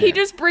going on there? He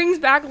just brings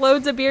back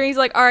loads of beer and he's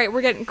like, all right,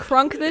 we're getting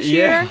crunk this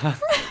year. yeah.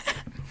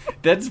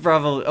 That's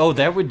probably. Oh,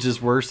 that would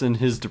just worsen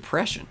his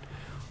depression.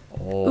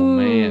 Oh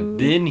man,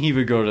 then he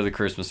would go to the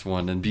Christmas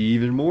one and be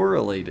even more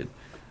elated.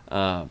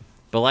 But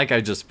like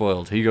I just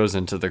spoiled, he goes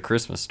into the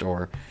Christmas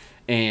store,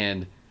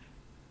 and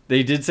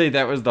they did say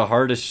that was the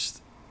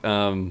hardest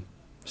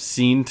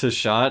scene to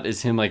shot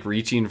is him like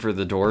reaching for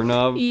the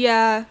doorknob.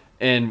 Yeah.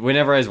 And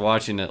whenever I was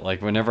watching it,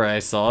 like whenever I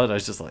saw it, I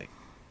was just like,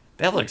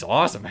 that looks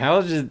awesome.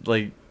 How did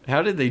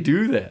they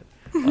do that?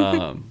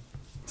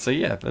 So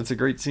yeah, that's a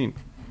great scene.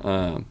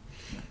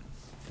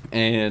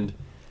 And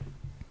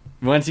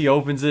once he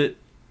opens it,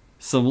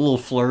 some little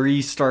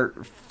flurries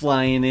start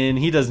flying in.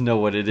 He doesn't know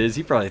what it is.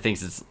 He probably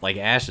thinks it's like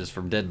ashes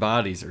from dead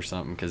bodies or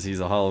something because he's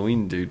a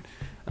Halloween dude.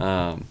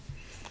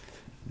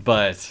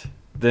 But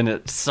then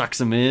it sucks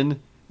him in,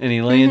 and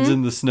he lands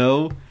in the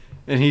snow,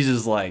 and he's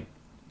just like,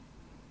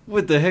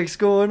 what the heck's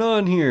going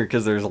on here?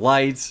 Because there's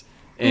lights,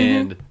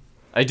 and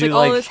I do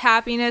Like all this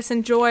happiness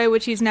and joy,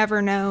 which he's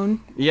never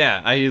known.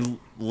 yeah, I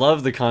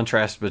love the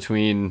contrast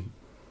between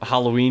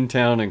Halloween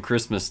Town and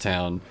Christmas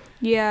Town.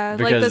 Yeah,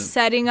 like the Because-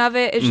 setting of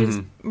it is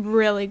just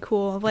really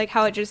cool. Like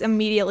how it just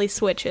immediately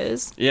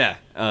switches. Yeah,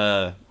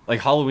 like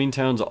Halloween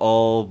Town's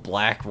all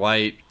black,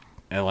 white,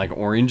 and like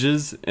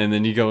oranges, and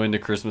then you go into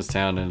Christmas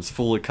Town and it's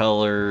full of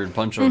color, a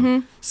bunch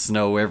of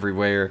snow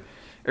everywhere.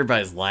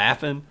 Everybody's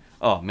laughing.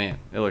 Oh man,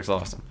 it looks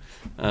awesome.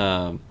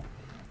 And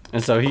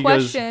so he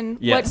Question: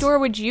 goes. Yes. What door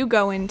would you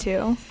go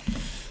into?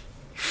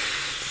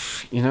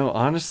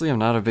 Honestly, I'm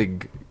not a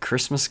big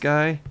Christmas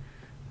guy.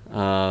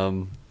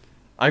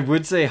 I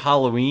would say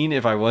Halloween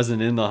if I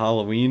wasn't in the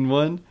Halloween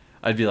one.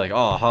 I'd be like,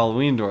 oh,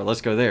 Halloween door,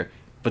 let's go there.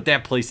 But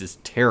that place is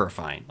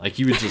terrifying. Like,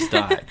 you would just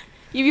die.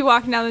 You'd be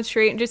walking down the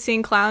street and just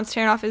seeing clowns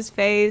tearing off his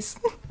face.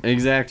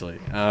 Exactly.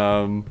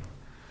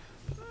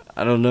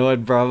 I don't know.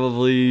 I'd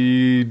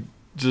probably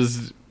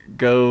just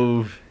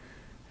go.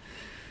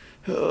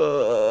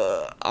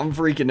 I'm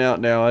freaking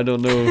out now. I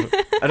don't know.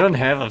 I don't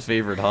have a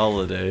favorite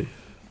holiday,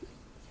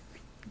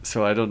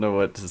 so I don't know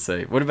what to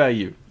say. What about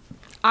you?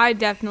 I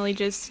definitely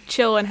just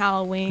chill in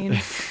Halloween.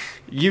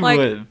 You like,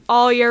 would.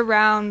 all year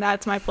round,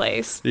 that's my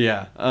place.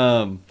 Yeah.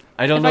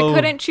 I don't If know. I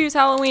couldn't choose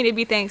Halloween, it'd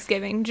be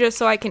Thanksgiving, just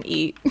so I can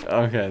eat.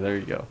 Okay, there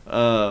you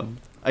go.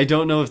 I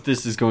don't know if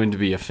this is going to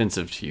be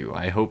offensive to you.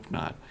 I hope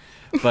not.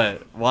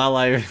 But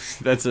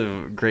that's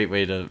a great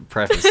way to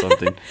preface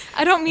something.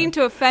 I don't mean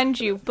to offend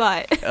you,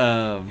 but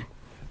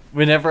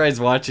Whenever I was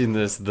watching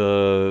this,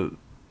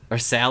 our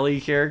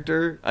Sally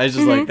character, I was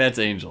just like, that's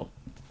Angel.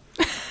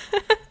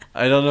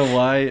 I don't know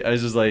why. I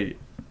was just like,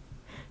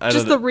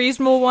 just the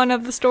reasonable one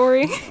of the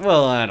story.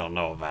 Well, I don't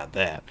know about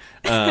that.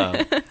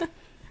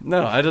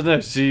 No, I don't know.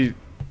 She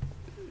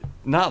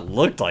not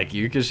looked like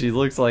you because she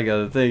looks like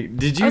a thing.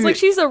 Did you? I was like,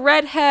 she's a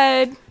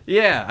redhead,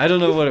 Yeah, I don't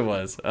know what it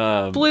was.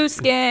 blue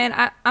skin.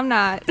 I'm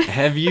not.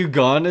 Have you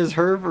gone as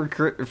her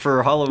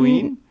for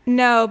Halloween?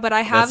 No, but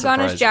I have That's gone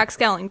as surprising. Jack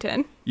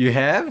Skellington. You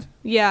have?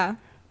 Yeah.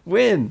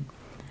 When?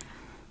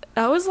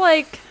 That was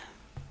like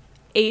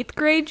 8th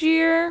grade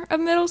year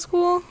of middle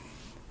school.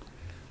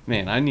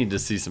 Man, I need to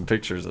see some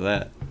pictures of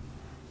that.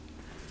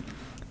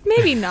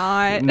 Maybe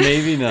not.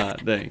 Maybe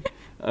not. Dang.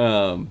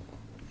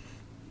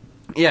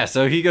 Yeah,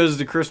 so he goes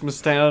to Christmas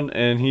Town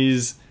and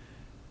he's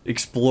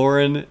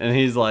exploring and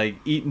he's like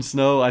eating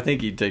snow. I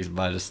think he takes a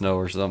bite of snow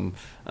or something.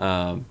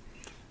 And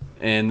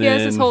then He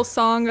has this whole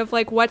song of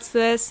like, what's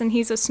this? And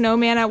he's a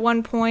snowman at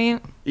one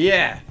point.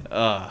 Yeah.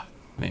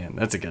 Man,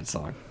 that's a good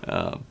song.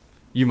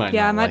 You might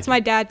Yeah, not that's like my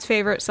dad's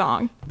favorite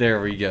song. it.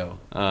 There we go.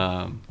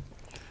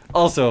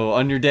 Also,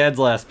 on your dad's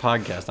last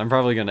podcast, I'm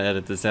probably going to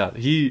edit this out.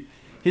 He's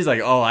like,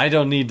 oh, I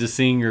don't need to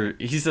sing, or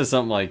he says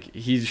something like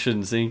he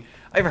shouldn't sing.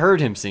 I've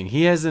heard him sing.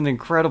 He has an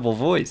incredible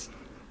voice.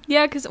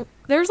 Yeah, because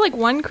there's like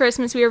one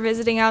Christmas we were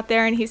visiting out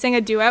there and he sang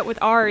a duet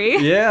with Ari.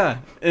 Yeah,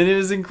 and it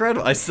was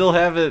incredible. I still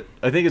have it.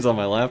 I think it's on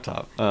my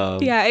laptop.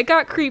 Yeah, it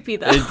got creepy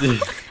though.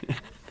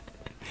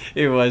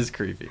 It was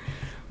creepy.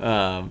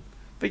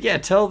 But yeah,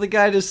 tell the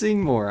guy to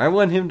sing more. I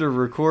want him to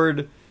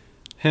record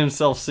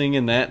himself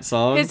singing that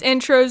song. His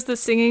intro's the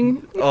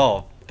singing.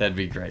 Oh, that'd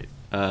be great.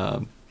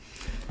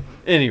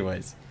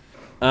 Anyways,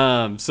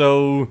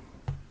 so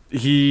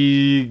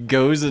he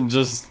goes and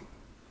just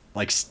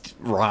like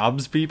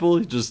robs people.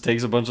 He just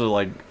takes a bunch of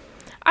like.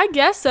 I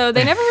guess so.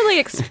 They never really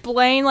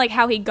explain like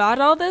how he got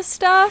all this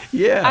stuff.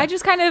 Yeah. I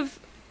just kind of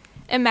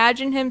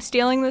imagine him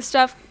stealing this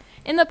stuff.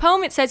 In the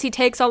poem, it says he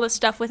takes all this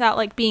stuff without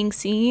like being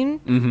seen.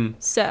 Mm-hmm.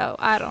 So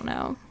I don't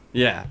know.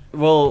 Yeah.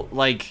 Well,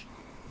 like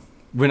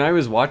when I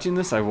was watching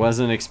this, I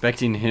wasn't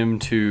expecting him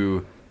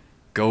to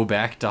go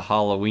back to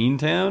Halloween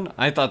Town.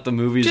 I thought the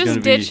movie was going Just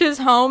to be. ditch his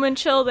home and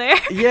chill there.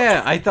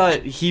 Yeah, I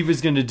thought he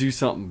was going to do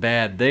something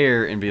bad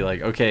there and be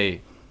like,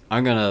 okay,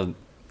 I'm going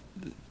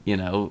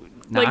to,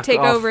 Like take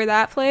over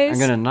that place. I'm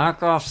going to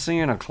knock off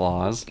Santa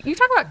Claus. You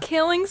talk about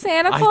killing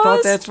Santa I Claus?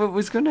 thought that's what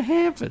was going to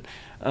happen.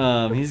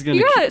 He's going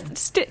You to.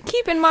 gotta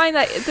keep in mind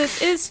that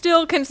this is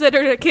still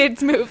considered a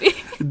kid's movie.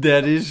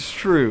 That is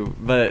true,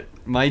 but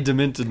my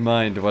demented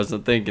mind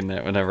wasn't thinking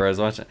that whenever I was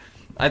watching it.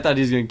 I thought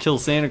he was going to kill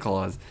Santa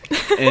Claus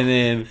and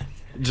then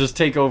just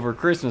take over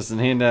Christmas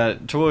and hand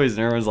out toys, and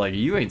everyone's like,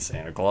 you ain't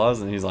Santa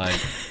Claus. And he's like,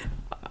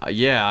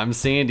 yeah, I'm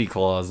Sandy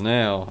Claus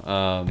now.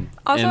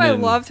 Also, and I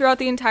then- love throughout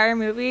the entire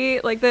movie,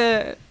 like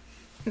the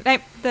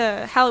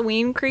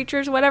Halloween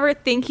creatures, whatever,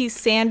 think he's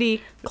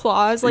Sandy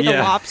Claus, like a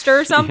Yeah. lobster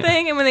or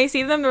something. And when they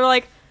see them, they're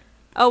like,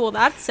 oh, well,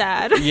 that's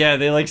sad. Yeah,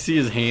 they like see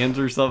his hands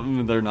or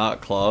something, and they're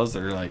not claws.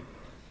 They're like,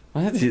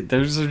 what?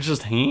 Those are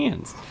just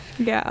hands.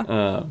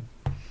 Yeah.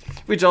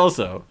 Which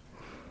also,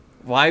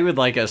 why would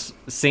like a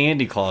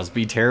Sandy Claus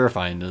be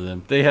terrifying to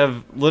them? They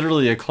have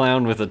literally a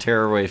clown with a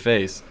tearaway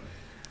face.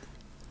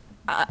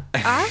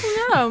 I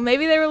don't know.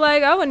 Maybe they were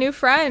like, oh, a new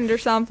friend or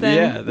something.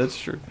 Yeah, that's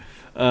true.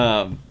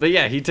 But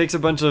yeah, he takes a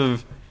bunch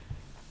of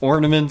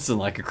ornaments and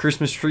like a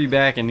Christmas tree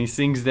back, and he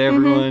sings to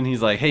everyone.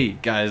 He's like, hey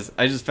guys,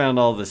 I just found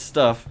all this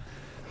stuff.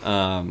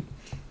 Yeah,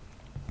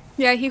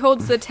 he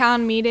holds the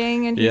town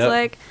meeting, and he's Yep.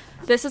 like,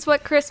 this is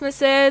what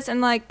Christmas is,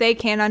 and like they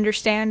can't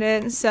understand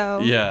it, and so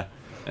Yeah,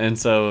 and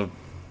so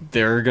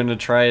they're gonna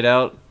try it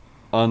out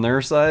on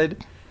their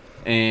side,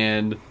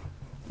 and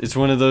it's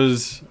one of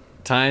those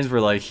times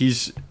where like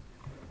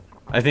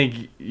I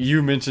think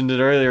you mentioned it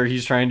earlier,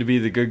 he's trying to be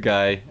the good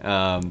guy.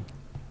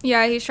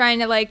 Yeah, he's trying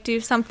to like do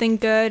something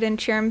good and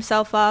cheer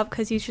himself up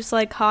because he's just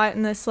like caught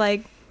in this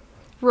like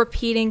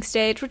repeating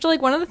stage, which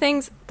like one of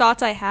the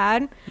thoughts I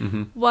had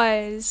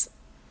was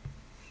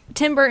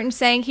Tim Burton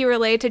saying he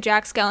related to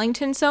Jack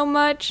Skellington so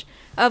much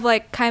of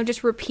like kind of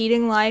just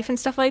repeating life and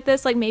stuff like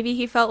this. Like maybe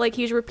he felt like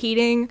he's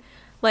repeating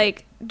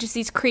like just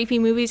these creepy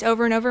movies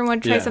over and over and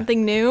wanted to try Yeah.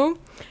 something new.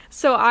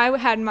 So I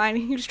had in mind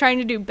he was trying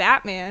to do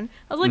Batman.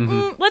 I was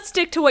like, let's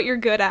stick to what you're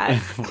good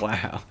at.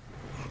 Wow.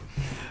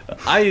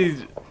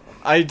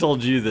 I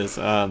told you this.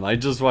 I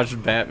just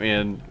watched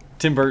Batman,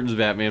 Tim Burton's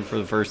Batman for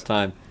the first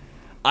time.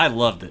 I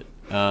loved it.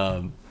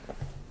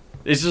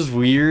 It's just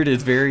weird.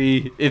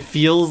 It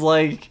feels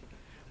like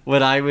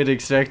what I would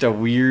expect a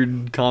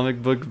weird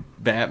comic book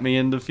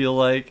Batman to feel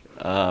like.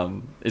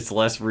 It's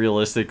less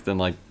realistic than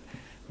like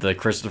the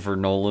Christopher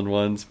Nolan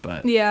ones,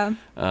 but Yeah.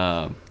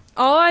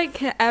 All I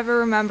can ever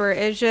remember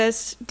is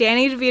just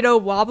Danny DeVito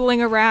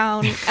wobbling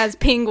around as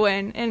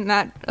Penguin and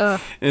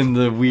that. in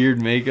the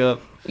weird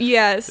makeup.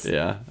 Yes.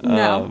 Yeah.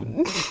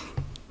 No.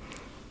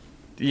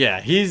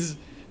 Yeah,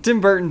 Tim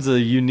Burton's a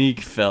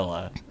unique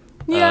fella.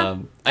 Yeah.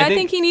 I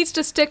think he needs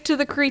to stick to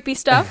the creepy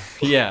stuff.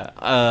 Yeah,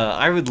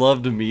 I would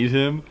love to meet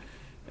him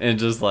and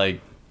just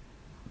like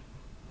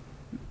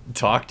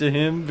talk to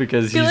him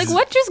because You're like,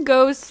 what just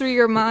goes through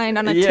your mind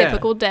on a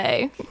typical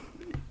day?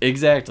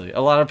 Exactly.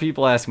 A lot of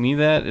people ask me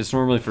that. It's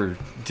normally for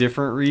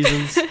different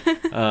reasons.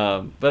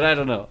 But I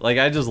don't know. Like,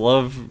 I just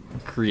love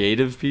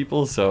creative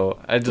people, so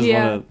I just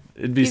want to...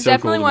 It'd be He's so cool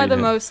definitely to one of meet the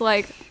him. most,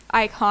 like,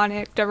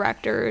 iconic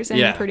directors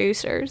and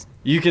producers.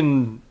 You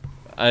can...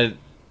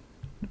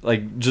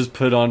 just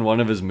put on one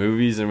of his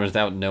movies, and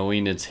without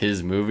knowing it's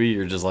his movie,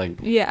 you're just like,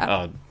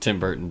 oh, Tim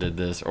Burton did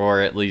this,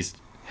 or at least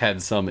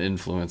had some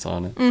influence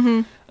on it.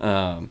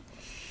 Mm-hmm.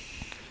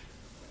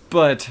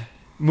 But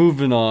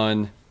moving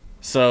on,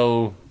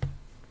 so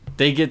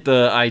they get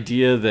the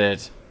idea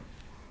that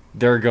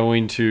they're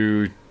going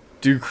to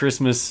do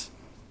Christmas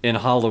in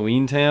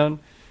Halloween Town,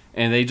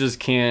 and they just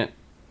can't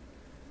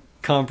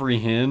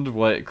comprehend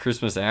what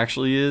Christmas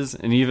actually is.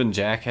 And even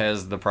Jack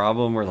has the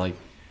problem where, like,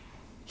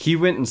 he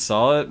went and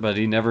saw it, but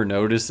he never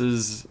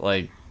notices,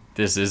 like,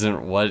 this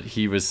isn't what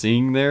he was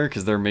seeing there,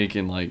 because they're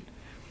making, like,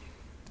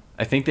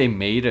 I think they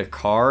made a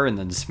car and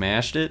then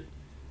smashed it,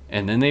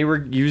 and then they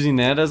were using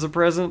that as a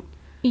present.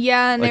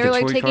 Yeah, and Like they were, a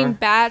like, toy taking car?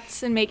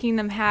 bats and making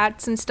them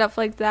hats and stuff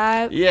like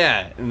that.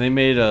 Yeah, and they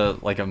made a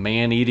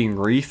man-eating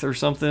wreath or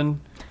something.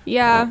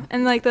 Yeah,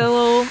 and, like, the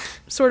little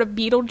sort of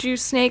Beetlejuice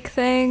snake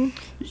thing.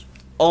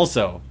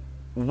 Also,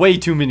 way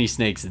too many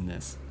snakes in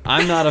this.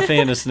 I'm not a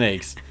fan of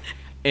snakes.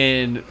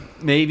 And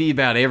maybe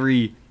about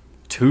every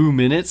 2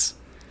 minutes,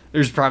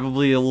 there's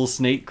probably a little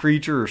snake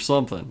creature or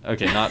something.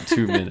 Okay, not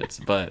 2 minutes,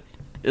 but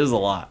it was a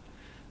lot.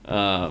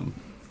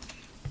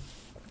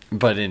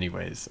 But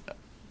anyways,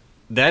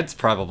 that's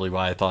probably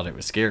why I thought it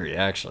was scary,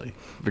 actually,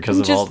 because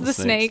of all the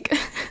snakes.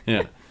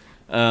 snake.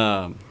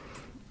 Yeah.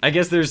 I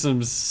guess there's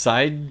some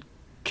side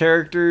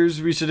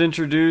characters we should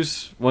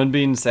introduce. One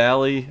being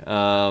Sally.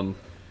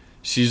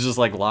 She's just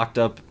like locked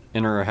up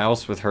in her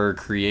house with her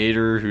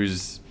creator,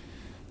 who's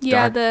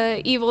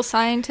The evil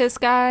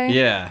scientist guy.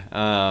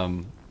 Yeah.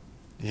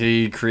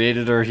 He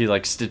created her. He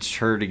like stitched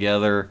her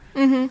together.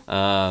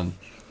 Mm-hmm.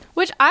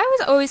 Which I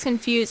was always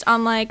confused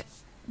on, like,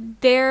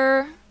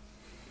 their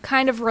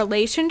kind of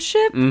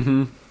relationship.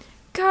 Mm-hmm.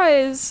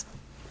 Because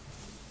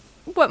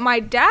what my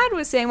dad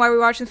was saying while we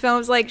were watching the film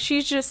was, like,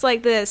 she's just,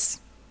 like,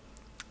 this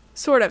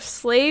sort of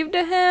slave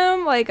to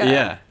him. Like,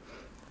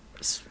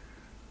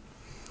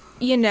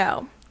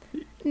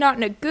 not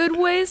in a good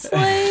way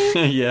slave.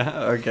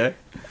 Yeah, okay.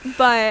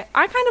 But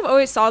I kind of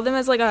always saw them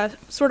as, like, a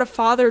sort of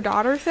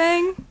father-daughter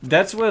thing.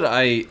 That's what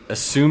I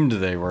assumed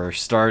they were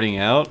starting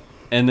out.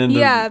 And then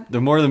the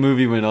more the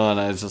movie went on,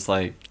 I was just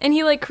like... And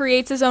he, like,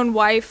 creates his own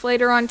wife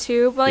later on,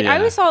 too. But, like, I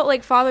always saw it,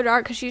 like,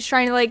 father-daughter because she's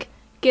trying to, like,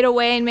 get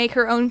away and make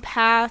her own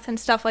path and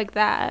stuff like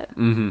that.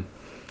 Mm-hmm.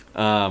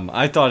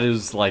 I thought it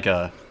was like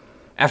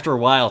after a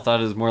while, I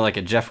thought it was more like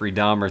a Jeffrey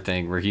Dahmer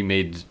thing where he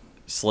made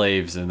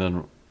slaves and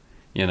then,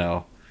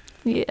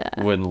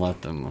 wouldn't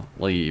let them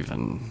leave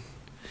and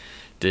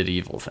did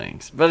evil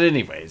things. But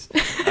anyways,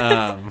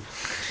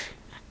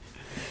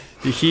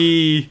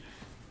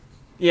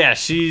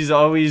 she's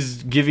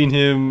always giving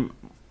him,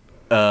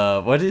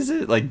 what is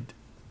it? Like,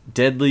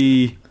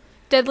 deadly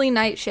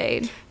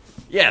Nightshade.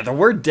 Yeah, the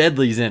word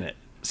deadly's in it.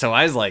 So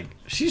I was like,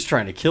 she's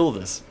trying to kill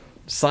this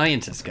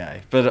scientist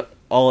guy. But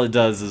all it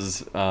does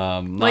is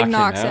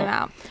knocks him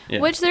out. Yeah.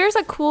 Which there's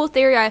a cool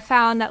theory I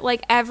found that,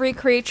 like, every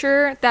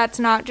creature that's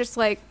not just,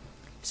 like,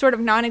 sort of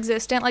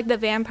non-existent, like the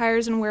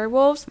vampires and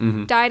werewolves,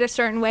 died a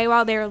certain way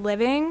while they were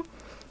living.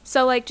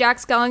 So, like, Jack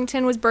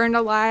Skellington was burned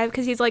alive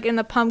because he's, like, in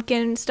the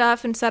pumpkin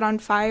stuff and set on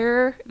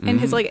fire in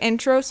his, like,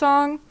 intro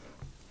song.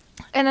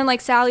 And then,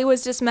 like, Sally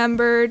was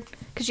dismembered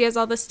because she has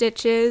all the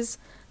stitches.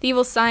 The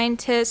evil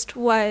scientist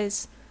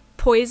was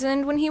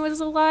poisoned when he was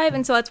alive,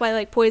 and so that's why,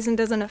 like, poison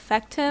doesn't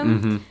affect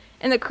him.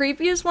 And the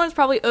creepiest one is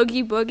probably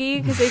Oogie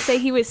Boogie because they say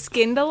he was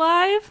skinned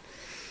alive,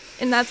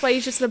 and that's why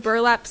he's just a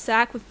burlap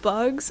sack with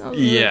bugs.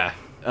 Yeah.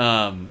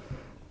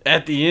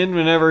 At the end,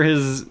 whenever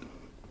his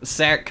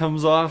sack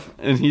comes off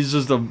and he's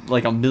just a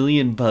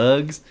million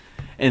bugs,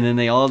 and then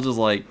they all just,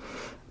 like,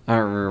 I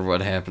don't remember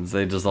what happens.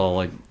 They just all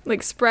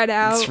like spread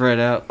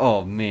out.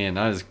 Oh man,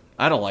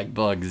 I don't like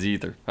bugs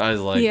either. I was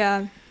like,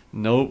 yeah,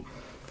 nope.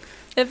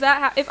 If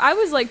I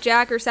was like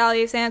Jack or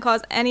Sally, Santa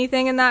Claus,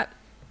 anything in that,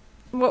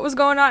 what was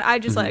going on,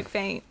 I'd just like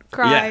faint,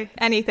 cry,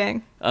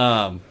 anything.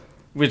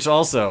 Which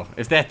also,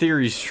 if that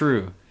theory's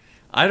true,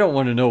 I don't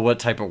want to know what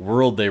type of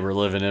world they were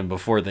living in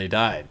before they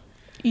died.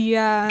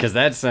 Yeah. Because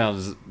that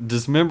sounds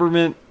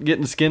dismemberment,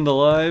 getting skinned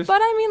alive.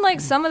 But I mean,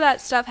 like, some of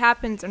that stuff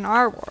happens in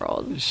our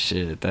world.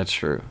 Shit, that's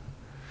true.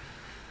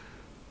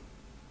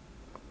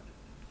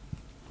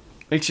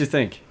 Makes you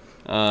think.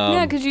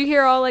 Yeah, because you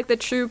hear all like the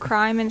true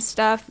crime and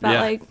stuff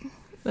about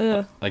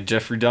like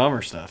Jeffrey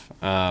Dahmer stuff.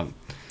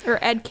 Or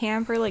Ed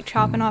Camper like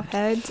chopping off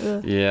heads.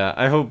 Ugh. Yeah,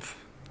 I hope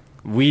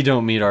we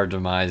don't meet our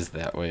demise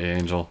that way,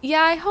 Angel.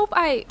 Yeah, I hope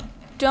I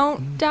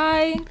don't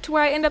die to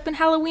where I end up in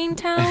Halloween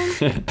Town.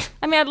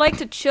 I mean, I'd like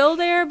to chill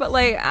there, but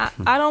like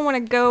I don't want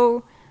to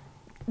go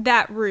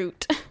that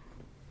route.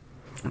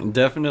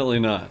 Definitely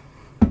not.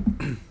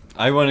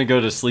 I want to go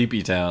to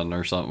Sleepy Town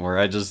or something where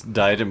I just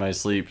died in my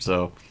sleep,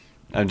 so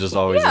I'm just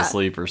always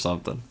asleep or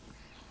something.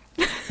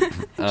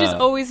 Just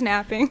always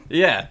napping.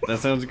 Yeah, that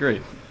sounds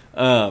great.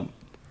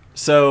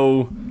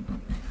 So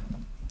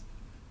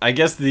I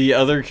guess the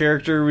other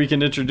character we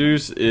can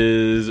introduce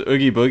is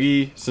Oogie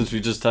Boogie, since we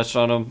just touched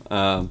on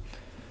him.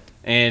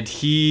 And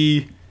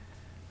he...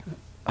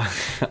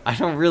 I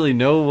don't really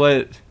know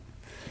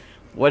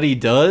what he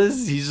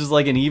does. He's just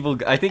like an evil...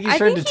 I think he's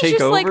trying to take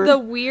over. He's just like the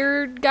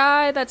weird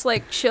guy that's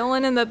like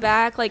chilling in the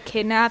back, like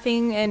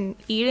kidnapping and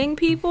eating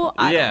people.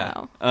 I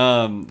don't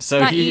know. So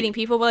not eating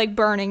people, but like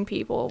burning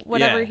people.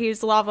 Whatever,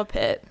 he's lava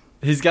pit.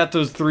 He's got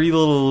those 3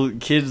 little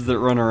kids that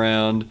run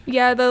around.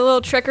 Yeah, the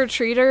little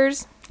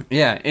trick-or-treaters.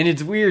 Yeah, and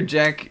it's weird.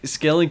 Jack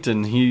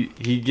Skellington,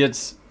 he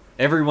gets...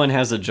 Everyone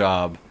has a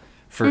job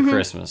for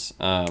Christmas.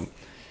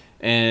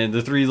 And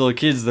the 3 little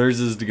kids,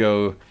 theirs is to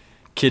go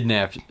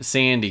kidnap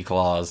Sandy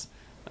Claus.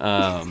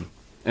 And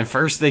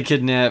first they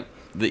kidnap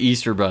the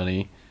Easter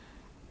Bunny.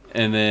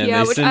 And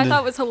then which I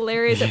thought was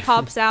hilarious. It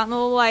pops out and the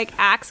little like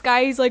axe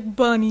guy, he's like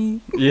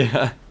Bunny.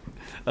 Yeah.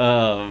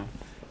 And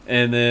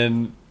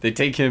then they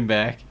take him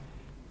back.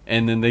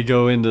 And then they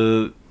go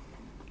into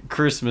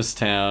Christmas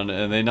Town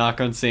and they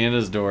knock on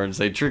Santa's door and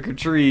say trick or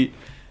treat.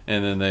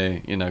 And then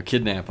they,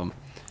 kidnap him.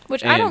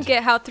 Which I don't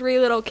get how 3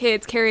 little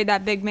kids carried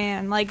that big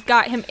man, like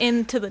got him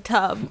into the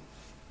tub.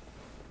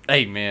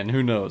 Hey man,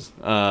 who knows?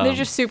 They're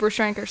just super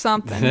strength or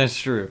something. That's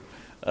true.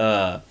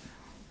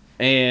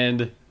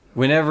 And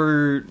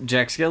whenever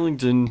Jack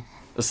Skellington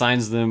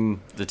assigns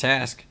them the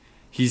task,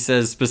 he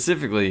says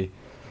specifically,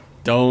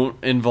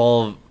 don't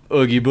involve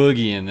Oogie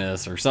Boogie in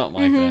this or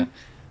something like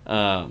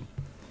that.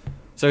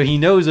 So he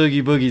knows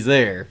Oogie Boogie's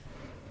there.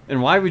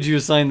 And why would you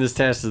assign this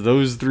task to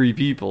those 3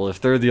 people if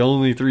they're the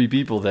only 3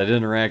 people that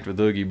interact with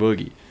Oogie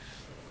Boogie?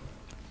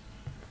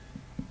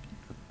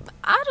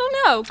 I don't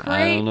know.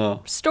 I don't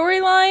know.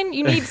 Storyline?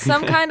 You need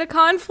some kind of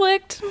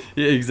conflict?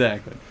 Yeah,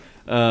 exactly.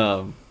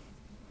 I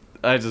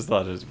just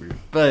thought it was weird.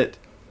 But...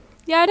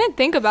 Yeah, I didn't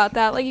think about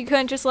that. Like, you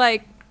couldn't just,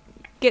 like,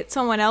 get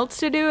someone else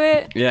to do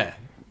it? Yeah.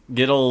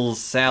 Get old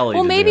Sally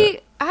well, to maybe... do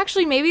it.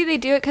 Actually, maybe they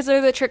do it because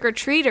they're the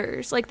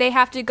trick-or-treaters. Like, they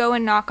have to go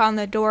and knock on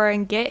the door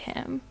and get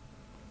him.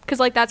 Because,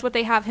 like, that's what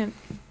they have him...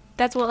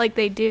 That's what, like,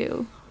 they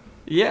do.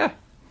 Yeah.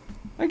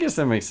 I guess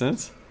that makes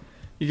sense.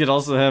 You could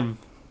also have...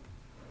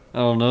 I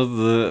don't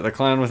know, the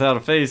clown without a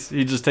face.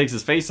 He just takes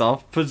his face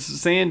off, puts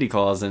Sandy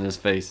Claus in his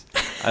face.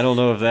 I don't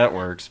know if that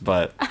works,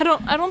 but... I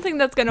don't think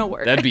that's gonna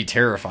work. That'd be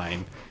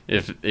terrifying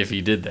if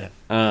he did that.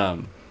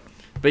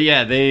 But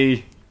yeah,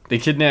 they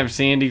kidnapped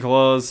Sandy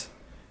Claus,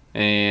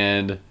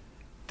 and...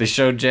 They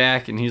showed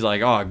Jack, and he's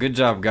like, oh, good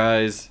job,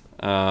 guys.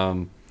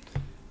 I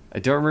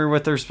don't remember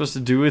what they're supposed to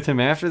do with him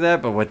after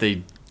that, but what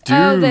they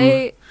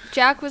do...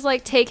 Jack was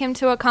like, take him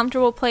to a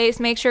comfortable place,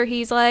 make sure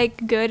he's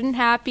like good and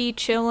happy,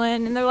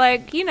 chilling, and they're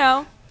like,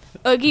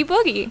 Oogie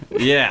Boogie.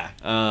 Yeah.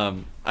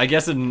 I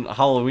guess in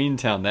Halloween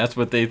Town, that's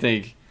what they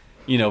think,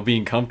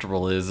 being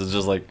comfortable is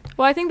just like...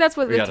 Well, I think that's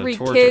what the 3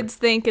 kids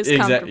think is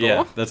comfortable.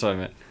 Yeah, that's what I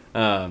meant.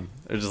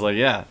 They're just like,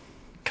 yeah,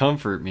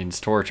 comfort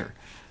means torture.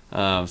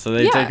 So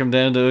they take him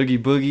down to Oogie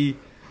Boogie.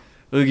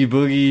 Oogie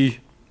Boogie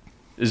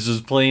is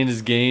just playing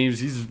his games.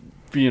 He's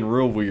being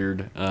real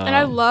weird. And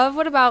I love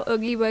what about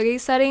Oogie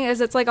Boogie's setting is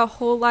it's like a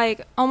whole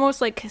like almost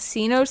like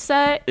casino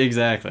set.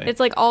 Exactly. It's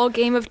like all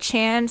game of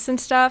chance and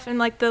stuff, and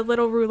like the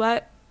little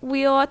roulette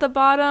wheel at the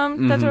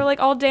bottom that they're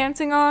like all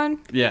dancing on.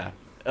 Yeah.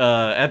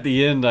 At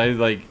the end,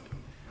 I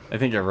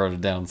think I wrote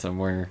it down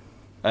somewhere.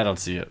 I don't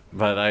see it,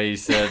 but I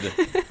said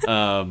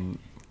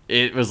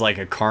it was like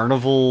a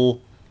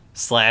carnival /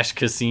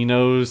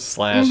 casino /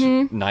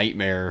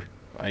 nightmare,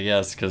 I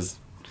guess, because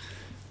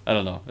I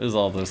don't know. It was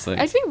all those things.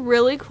 It'd be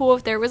really cool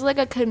if there was like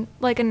a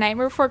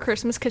Nightmare Before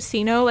Christmas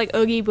casino, like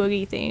Oogie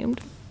Boogie themed.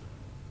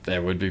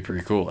 That would be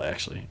pretty cool,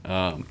 actually.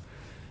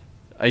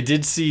 I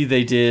did see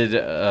they did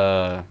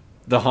the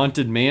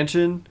Haunted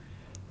Mansion.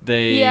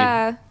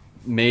 They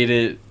made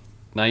it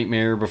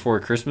Nightmare Before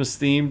Christmas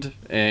themed,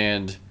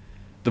 and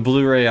the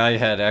Blu-ray I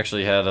had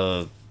actually had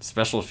a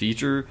special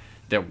feature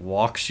that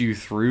walks you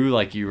through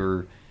like you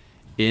were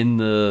in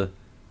the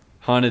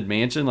Haunted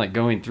Mansion, like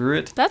going through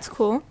it. That's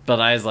cool.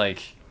 But I was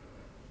like,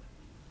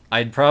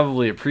 I'd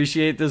probably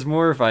appreciate this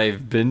more if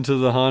I've been to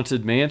the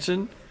Haunted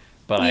Mansion,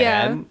 but I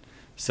hadn't,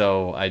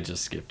 so I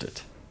just skipped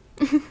it.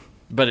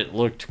 But it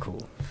looked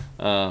cool.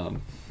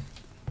 And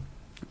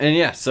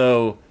yeah,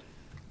 so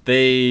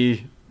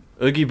Oogie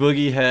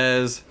Boogie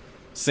has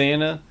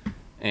Santa,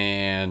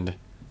 and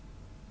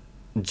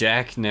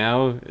Jack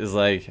now is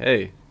like,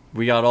 hey,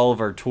 we got all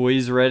of our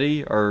toys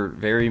ready, our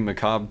very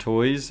macabre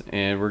toys,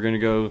 and we're going to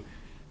go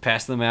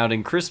pass them out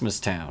in Christmas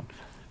Town,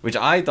 which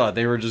I thought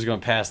they were just going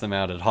to pass them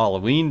out at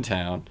Halloween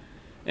Town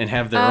and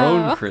have their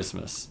own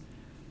Christmas.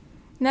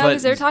 No,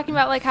 because they're talking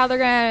about like how they're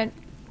gonna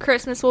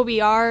Christmas will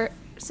be ours,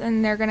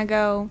 and they're gonna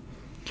go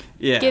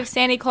give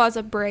Santa Claus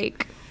a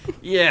break.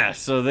 Yeah,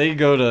 so they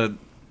go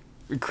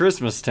to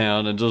Christmas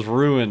Town and just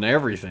ruin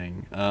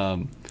everything.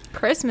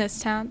 Christmas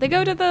Town. They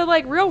go to the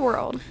like real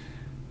world.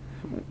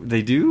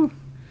 They do?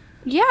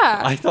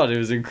 Yeah. I thought it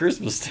was in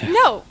Christmas Town.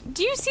 No.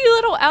 Do you see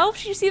little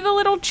elves? You see the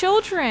little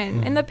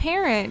children and the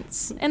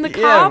parents and the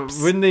cops?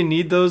 Yeah, wouldn't they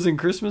need those in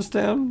Christmas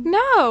Town?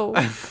 No.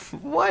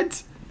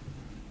 What?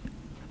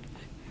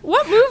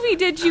 What movie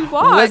did you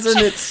watch?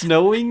 Wasn't it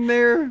snowing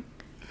there?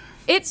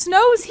 It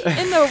snows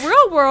in the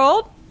real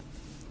world.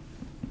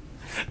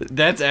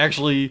 That's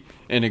actually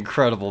an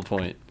incredible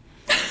point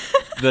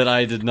that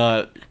I did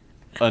not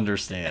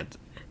understand.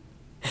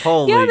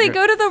 Holy yeah, they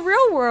go to the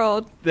real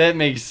world. That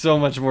makes so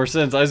much more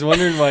sense. I was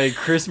wondering why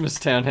Christmas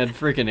Town had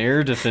freaking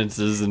air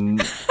defenses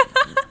and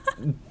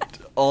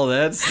all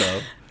that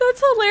stuff.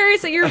 That's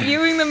hilarious that you're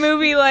viewing the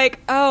movie like,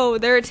 oh,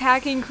 they're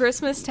attacking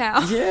Christmas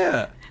Town.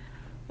 Yeah.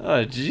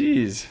 Oh,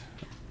 jeez.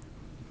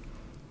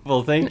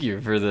 Well, thank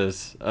you for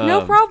this.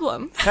 No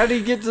problem. How do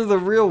you get to the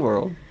real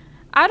world?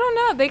 I don't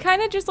know. They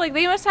kind of just like,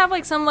 they must have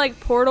like some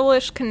like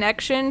portal-ish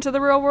connection to the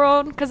real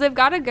world because they've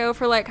got to go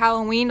for like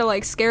Halloween to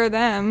like scare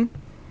them.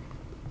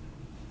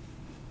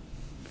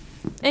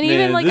 And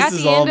even like at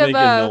the end of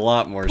a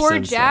lot more poor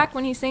sense Jack, now.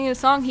 when he's singing a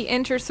song, he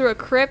enters through a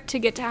crypt to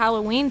get to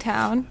Halloween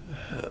Town.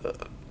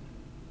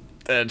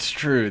 That's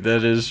true.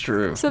 That is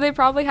true. So they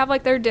probably have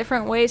like their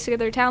different ways to get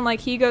their town.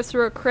 Like he goes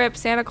through a crypt,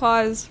 Santa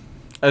Claus.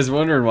 I was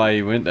wondering why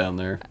he went down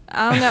there.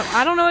 I don't know.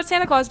 I don't know what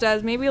Santa Claus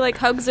does. Maybe like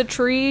hugs a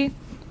tree.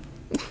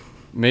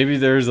 Maybe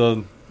there's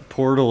a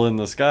portal in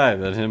the sky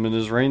that him and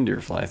his reindeer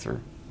fly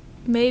through.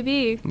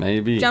 Maybe.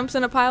 Jumps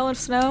in a pile of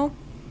snow.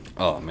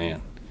 Oh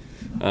man.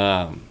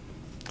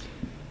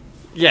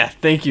 Yeah,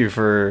 thank you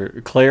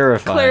for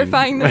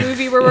clarifying the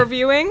movie we're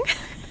reviewing.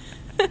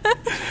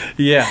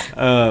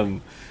 Yeah.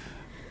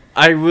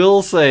 I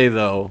will say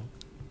though,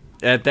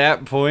 at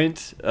that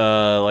point,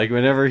 like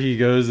whenever he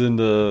goes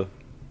into,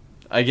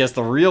 I guess,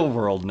 the real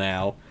world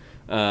now,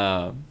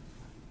 I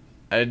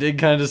did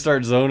kind of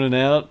start zoning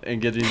out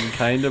and getting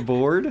kind of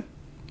bored.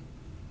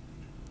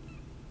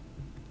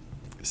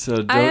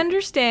 So I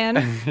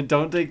understand.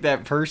 Don't take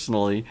that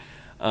personally.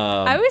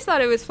 I always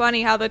thought it was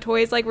funny how the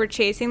toys like were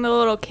chasing the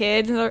little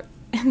kids.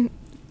 And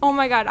oh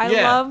my god, I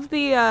love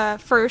the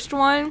first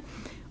one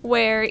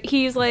where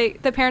he's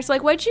like, the parents are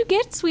like, "What'd you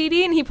get,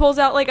 sweetie?" And he pulls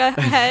out like a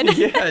head.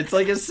 Yeah, it's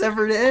like a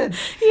severed head.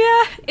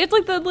 Yeah, it's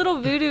like the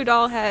little voodoo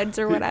doll heads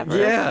or whatever.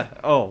 Yeah.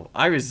 Oh,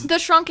 the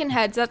shrunken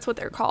heads. That's what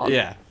they're called.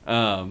 Yeah.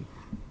 And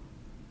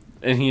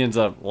he ends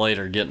up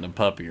later getting a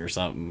puppy or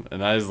something,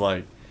 and I was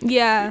like,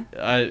 yeah.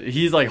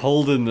 He's like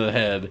holding the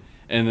head.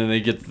 And then they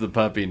get to the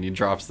puppy, and he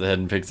drops the head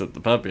and picks up the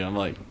puppy. I'm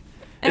like,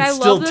 it's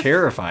still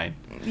terrifying.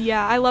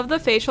 Yeah, I love the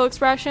facial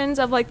expressions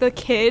of, like, the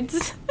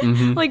kids.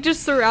 Mm-hmm. Like,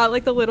 just throughout,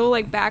 like, the little,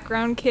 like,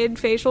 background kid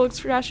facial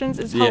expressions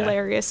is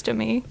hilarious to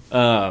me.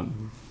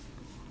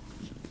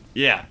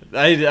 Yeah,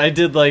 I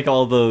did like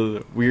all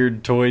the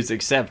weird toys,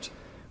 except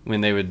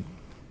when they would,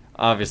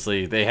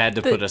 obviously, they had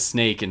to put a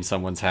snake in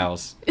someone's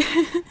house.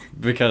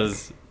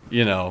 Because,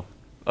 you know,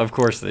 of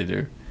course they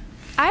do.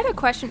 I had a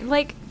question.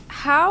 Like,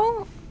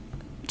 how...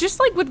 Just,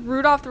 like, with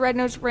Rudolph the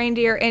Red-Nosed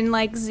Reindeer and,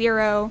 like,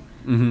 Zero,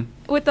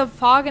 with the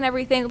fog and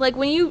everything, like,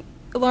 when you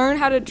learn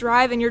how to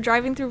drive and you're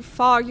driving through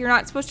fog, you're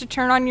not supposed to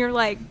turn on your,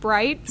 like,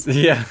 brights.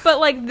 Yeah.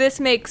 But, like, this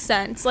makes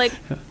sense. Like,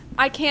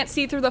 I can't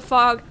see through the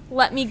fog.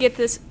 Let me get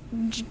this,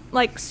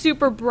 like,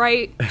 super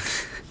bright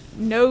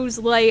nose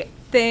light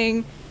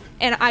thing,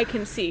 and I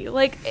can see.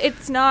 Like,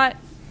 it's not...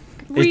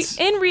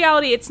 in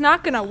reality, it's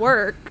not gonna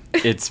work.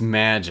 It's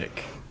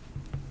magic.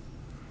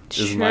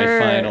 Is my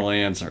final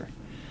answer.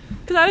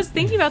 Because I was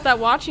thinking about that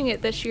watching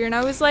it this year, and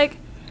I was like,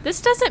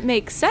 this doesn't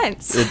make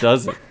sense. It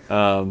doesn't.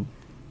 But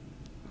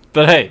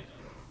hey,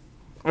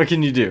 what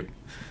can you do?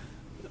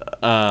 You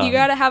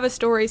gotta have a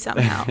story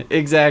somehow.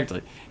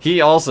 Exactly. He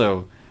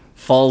also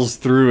falls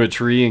through a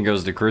tree and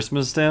goes to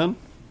Christmas Town,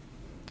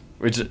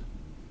 which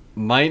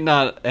might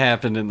not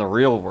happen in the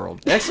real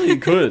world. Actually,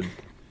 it could.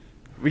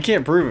 We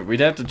can't prove it. We'd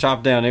have to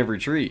chop down every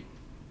tree.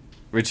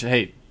 Which,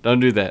 hey,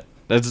 don't do that.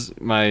 That's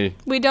my...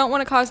 We don't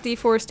want to cause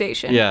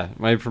deforestation. Yeah,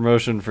 my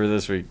promotion for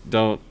this week.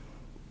 Don't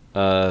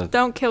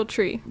kill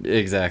tree.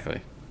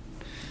 Exactly.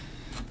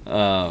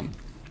 So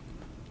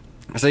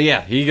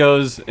yeah, he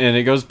goes, and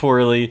it goes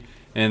poorly,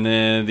 and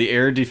then the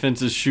air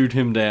defenses shoot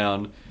him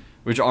down,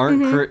 which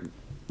aren't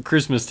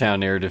Christmas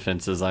Town air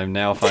defenses, I'm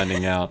now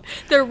finding out.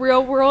 They're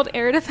real-world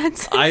air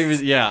defenses?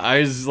 I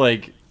was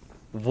like,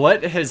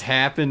 what has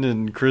happened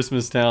in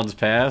Christmas Town's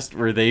past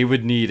where they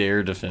would need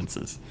air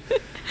defenses?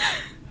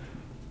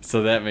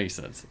 So that makes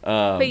sense.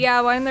 But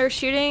yeah, when they're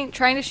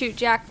trying to shoot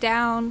Jack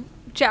down,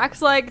 Jack's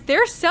like,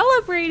 they're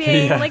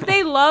celebrating. Yeah. Like,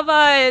 they love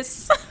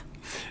us.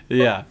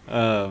 Yeah.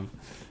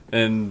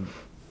 And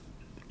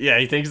Yeah,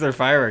 he thinks they're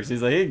fireworks.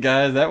 He's like, hey,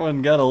 guys, that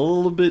one got a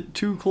little bit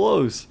too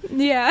close.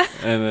 Yeah.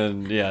 And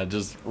then, yeah,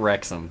 just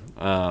wrecks him.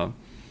 And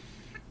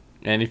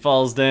he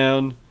falls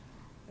down,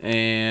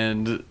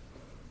 and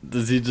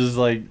does he just,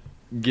 like,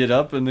 get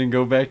up and then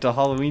go back to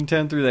Halloween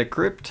Town through that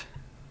crypt?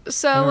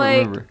 So,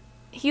 like,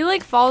 he,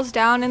 like, falls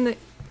down in the...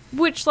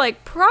 Which,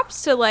 like,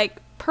 props to, like,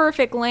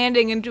 perfect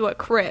landing into a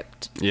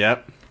crypt.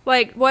 Yep.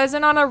 Like,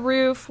 wasn't on a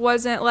roof,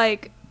 wasn't,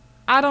 like...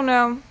 I don't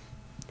know.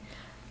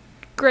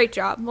 Great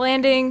job.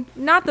 Landing,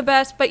 not the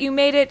best, but you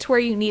made it to where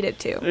you needed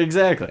to.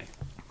 Exactly.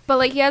 But,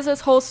 like, he has this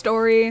whole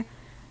story,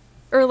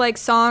 or, like,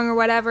 song or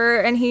whatever,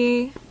 and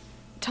he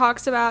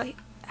talks about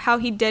how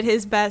he did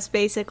his best,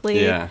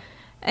 basically. Yeah.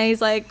 And he's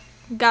like,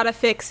 gotta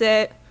fix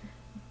it.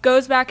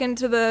 Goes back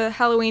into the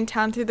Halloween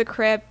Town through the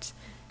crypt.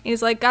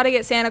 He's like, gotta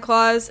get Santa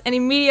Claus, and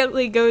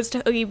immediately goes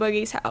to Oogie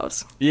Boogie's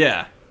house.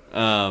 Yeah.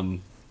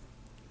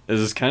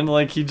 It's kind of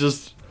like he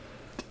just...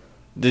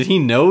 Did he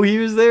know he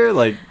was there?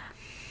 Like...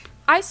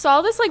 I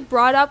saw this, like,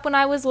 brought up when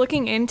I was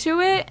looking into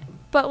it,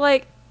 but,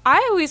 like,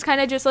 I always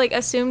kind of just, like,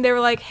 assumed they were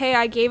like, hey,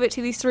 I gave it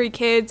to these 3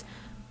 kids,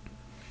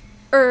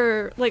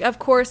 or, like, of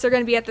course they're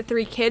going to be at the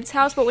 3 kids'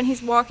 house, but when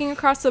he's walking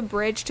across the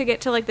bridge to get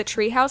to, like, the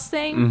treehouse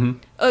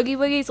thing, Oogie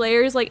Boogie's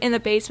lair is, like, in the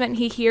basement, and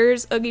he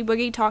hears Oogie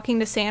Boogie talking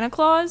to Santa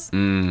Claus,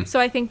 so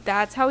I think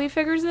that's how he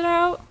figures it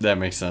out. That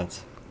makes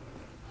sense.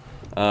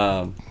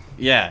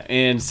 Yeah,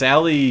 and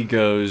Sally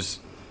goes...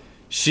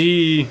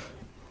 She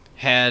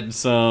had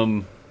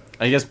some...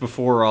 I guess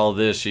before all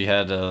this, she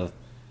had a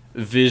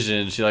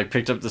vision. She, like,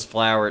 picked up this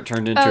flower, it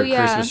turned into a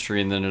Christmas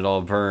tree, and then it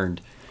all burned.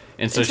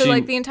 And so she...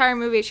 like, the entire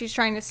movie, she's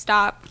trying to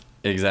stop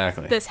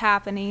this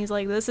happening. He's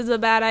like, this is a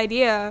bad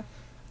idea.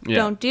 Yeah.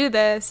 Don't do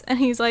this. And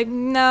he's like,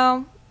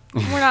 no,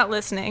 we're not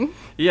listening.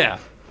 Yeah.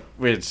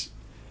 Which,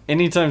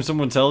 anytime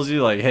someone tells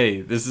you, like,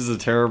 hey, this is a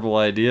terrible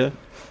idea,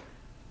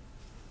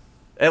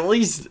 at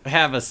least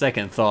have a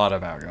second thought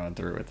about going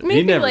through with it. Maybe,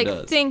 he never like,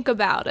 does. think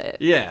about it.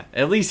 Yeah.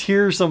 At least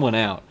hear someone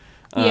out.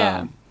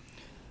 Yeah.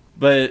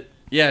 But,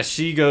 yeah,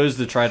 she goes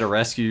to try to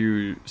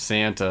rescue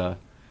Santa,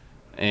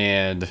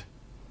 and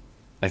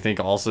I think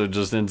also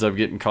just ends up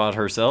getting caught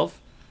herself.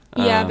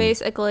 Yeah,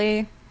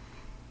 basically.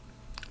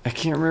 I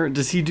can't remember.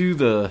 Does he,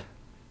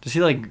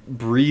 like,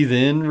 breathe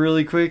in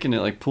really quick and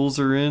it, like, pulls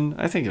her in?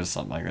 I think it was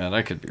something like that.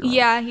 I could be wrong.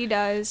 Yeah, he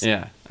does.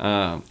 Yeah.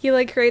 He,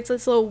 like, creates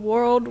this little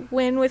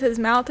whirlwind with his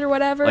mouth or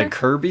whatever. Like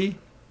Kirby?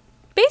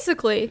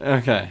 Basically.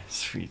 Okay,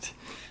 sweet.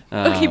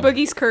 Oogie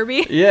Boogie's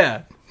Kirby.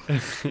 Yeah.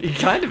 He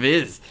kind of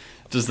is.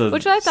 Just a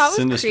Which I thought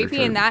was creepy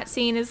Kirby. in that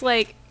scene is,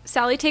 like,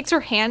 Sally takes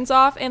her hands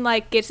off and,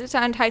 like, gets it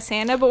to untie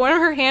Santa, but one of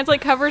her hands, like,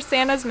 covers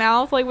Santa's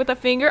mouth, like, with a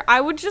finger. I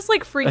would just,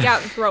 like, freak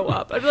out and throw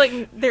up. I'd be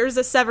like, there's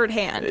a severed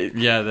hand.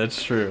 Yeah,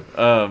 that's true.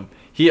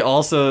 She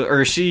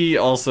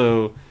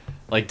also,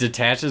 like,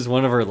 detaches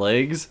one of her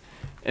legs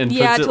and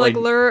puts it, to, like,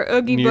 lure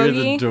Oogie near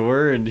Boogie. the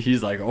door, and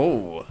he's like,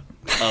 oh,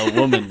 a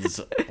woman's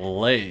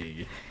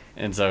leg.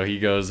 And so he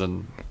goes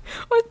and...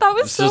 What I thought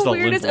was so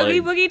weird is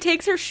Oogie Boogie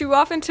takes her shoe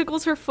off and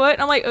tickles her foot.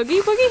 And I'm like, Oogie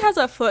Boogie has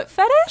a foot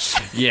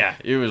fetish? Yeah,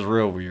 it was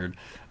real weird.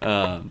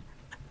 I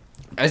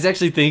was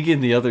actually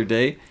thinking the other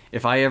day,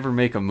 if I ever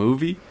make a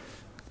movie,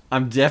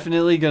 I'm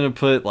definitely going to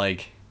put,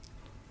 like,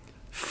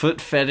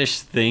 foot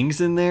fetish things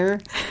in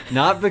there.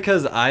 Not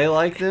because I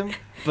like them,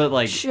 but,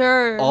 like,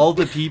 all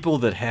the people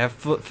that have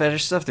foot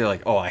fetish stuff, they're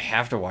like, oh, I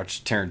have to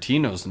watch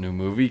Tarantino's new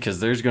movie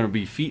because there's going to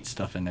be feet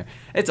stuff in there.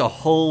 It's a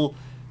whole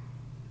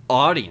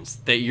audience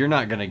that you're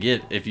not going to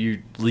get if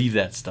you leave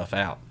that stuff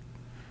out.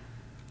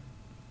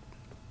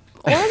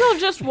 Or they'll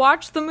just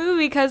watch the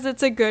movie because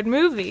it's a good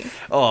movie.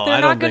 Oh, they're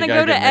I not don't going to think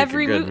go I to could make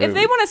every a good movie. If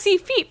they want to see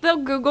feet, they'll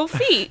Google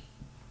feet.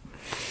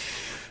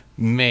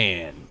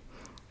 Man,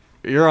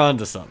 you're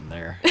onto something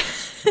there.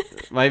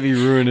 Might be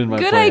ruining my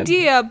good plan.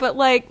 idea, but,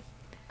 like,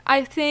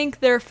 I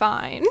think they're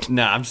fine.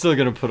 Nah, I'm still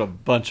going to put a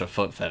bunch of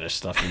foot fetish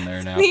stuff in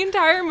there now. The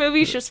entire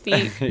movie's just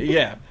feet.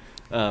 Yeah.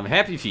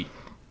 Happy Feet.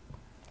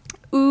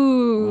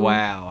 Ooh.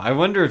 Wow. I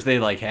wonder if they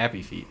like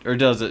Happy Feet. Or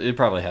does it? It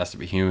probably has to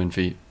be human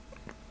feet.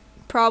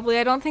 Probably.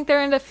 I don't think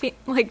they're into,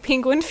 like,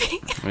 penguin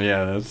feet.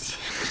 Yeah, that's...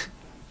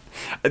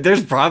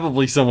 There's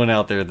probably someone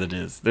out there that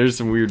is. There's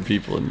some weird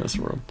people in this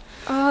world.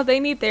 Oh, they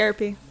need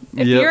therapy.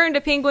 If you're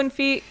into penguin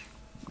feet,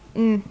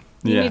 you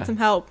need some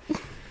help.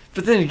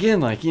 But then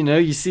again, like, you know,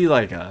 you see,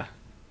 like, a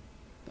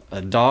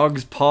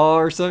dog's paw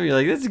or something. You're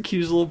like, that's a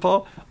cute little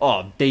paw.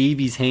 Oh, a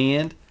baby's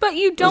hand. But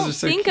you don't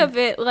think of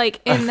it, like,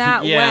 in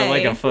that way. Yeah,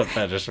 like a foot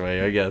fetish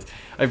way, I guess.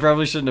 I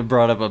probably shouldn't have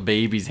brought up a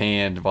baby's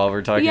hand while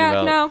we're talking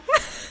about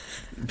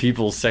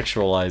people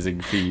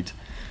sexualizing feet.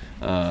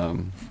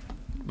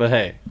 But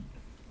hey,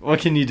 what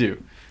can you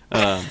do?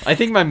 I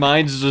think my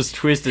mind's just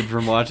twisted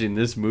from watching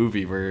this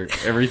movie where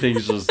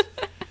everything's just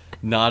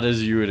not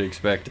as you would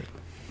expect it.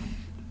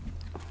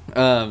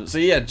 So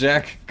yeah,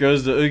 Jack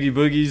goes to Oogie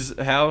Boogie's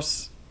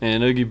house,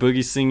 and Oogie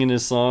Boogie's singing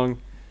his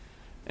song,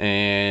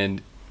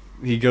 and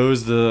he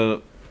goes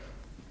to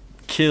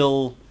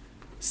kill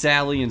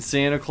Sally and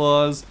Santa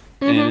Claus,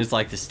 and it's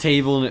like this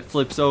table, and it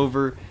flips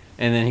over,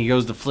 and then he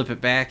goes to flip it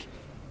back,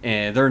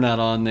 and they're not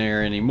on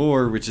there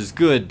anymore, which is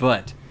good,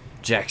 but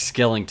Jack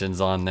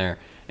Skellington's on there,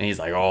 and he's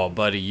like, "Oh,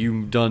 buddy,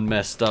 you done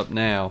messed up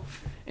now."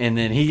 And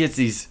then he gets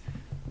these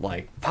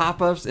like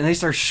pop-ups, and they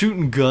start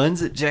shooting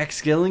guns at Jack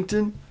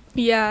Skellington.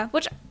 Yeah,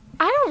 which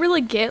I don't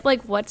really get.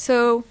 Like, what's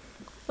so...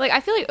 Like, I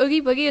feel like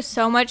Oogie Boogie is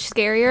so much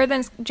scarier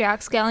than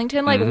Jack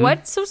Skellington. Like,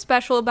 what's so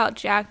special about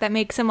Jack that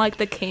makes him, like,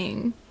 the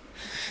king?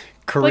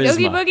 Charisma. Like,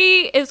 Oogie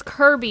Boogie is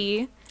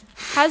Kirby,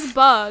 has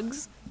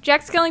bugs.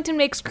 Jack Skellington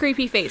makes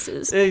creepy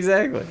faces.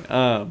 Exactly.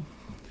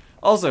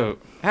 Also,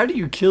 how do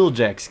you kill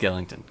Jack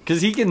Skellington?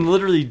 Because he can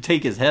literally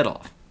take his head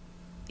off.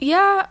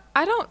 Yeah,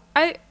 I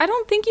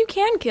don't think you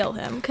can kill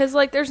him. Because,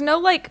 like, there's no,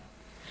 like...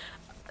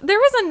 There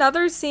was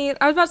another scene...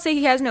 I was about to say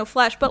he has no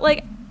flesh, but,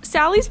 like...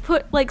 Sally's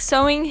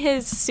sewing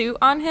his suit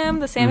on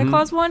him, the Santa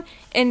Claus one,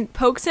 and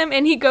pokes him,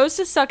 and he goes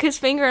to suck his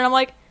finger, and I'm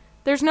like,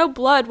 there's no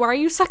blood. Why are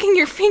you sucking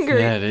your finger?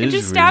 Yeah, it is You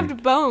just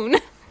stabbed bone.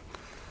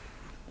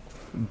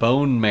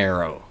 Bone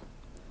marrow.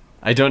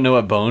 I don't know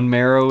what bone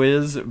marrow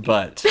is,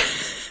 but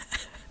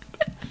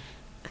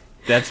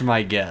that's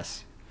my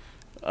guess.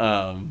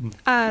 I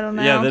don't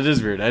know. Yeah, that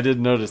is weird. I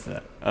didn't notice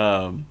that.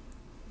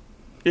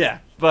 Yeah,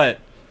 but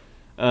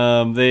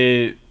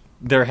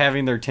they're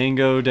having their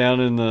tango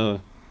down in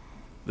the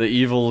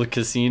evil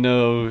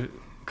casino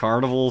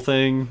carnival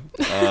thing.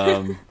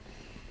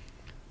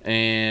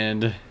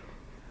 And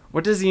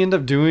what does he end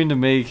up doing to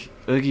make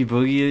Oogie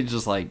Boogie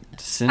just like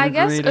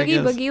disintegrate? I guess Oogie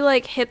Boogie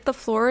like hit the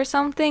floor or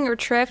something, or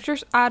tripped, or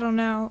I don't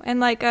know, and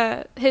like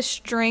his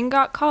string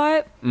got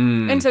caught,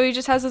 and so he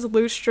just has this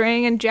loose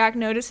string, and Jack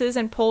notices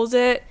and pulls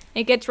it.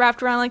 It gets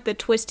wrapped around like the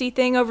twisty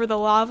thing over the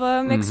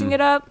lava, mixing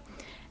it up,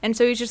 and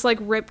so he's just like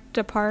ripped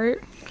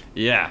apart.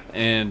 Yeah,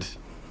 and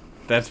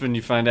that's when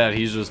you find out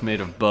he's just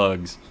made of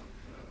bugs,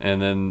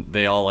 and then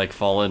they all like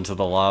fall into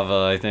the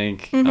lava, I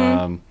think.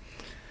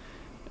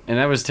 And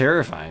that was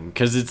terrifying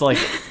because it's like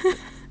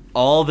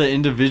all the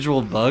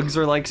individual bugs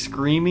are like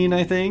screaming,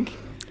 I think.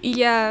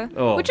 Yeah,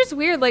 which is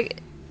weird.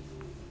 Like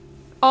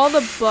all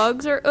the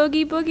bugs are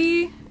Oogie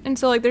Boogie, and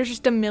so like there's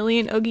just a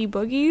million Oogie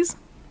Boogies.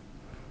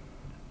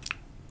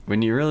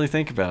 When you really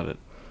think about it,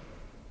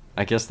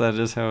 I guess that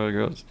is how it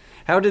goes.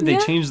 How did they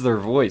change their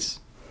voice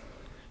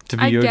to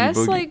be Oogie guess,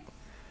 Boogie? Like,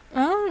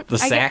 the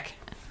sack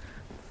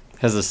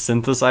has a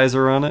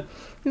synthesizer on it?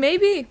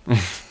 Maybe.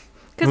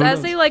 Because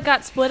as they like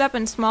got split up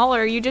and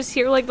smaller, you just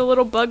hear like the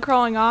little bug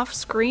crawling off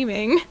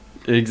screaming.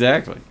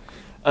 Exactly.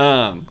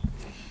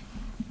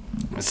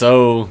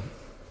 So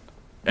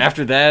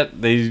after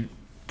that, they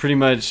pretty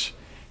much...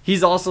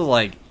 He's also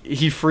like...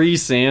 He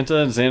frees Santa,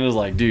 and Santa's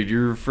like, dude,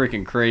 you're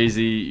freaking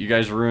crazy. You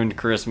guys ruined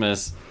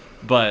Christmas.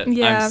 But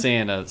I'm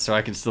Santa, so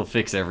I can still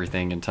fix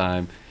everything in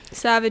time.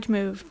 Savage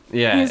move.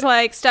 Yeah. He's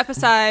like, step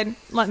aside,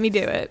 let me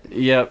do it.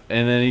 Yep,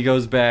 and then he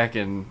goes back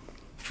and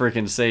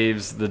freaking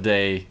saves the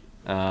day,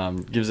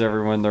 gives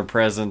everyone their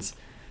presents,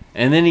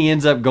 and then he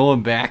ends up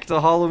going back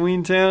to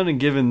Halloween Town and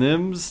giving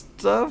them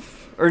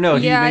stuff? Or no,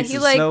 he makes he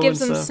it like snow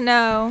gives and them stuff.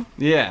 snow.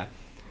 Yeah,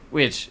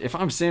 which, if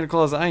I'm Santa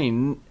Claus, I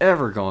ain't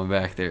ever going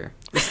back there.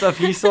 The stuff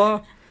he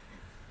saw...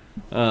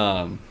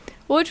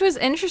 Which was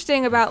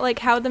interesting about like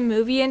how the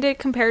movie ended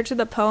compared to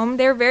the poem.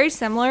 They're very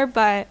similar,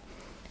 but...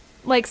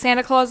 like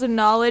Santa Claus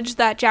acknowledged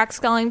that Jack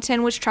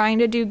Skellington was trying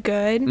to do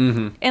good,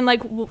 and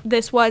like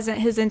this wasn't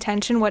his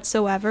intention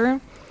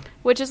whatsoever,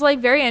 which is like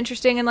very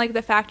interesting, and like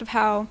the fact of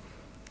how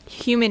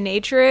human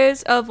nature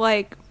is, of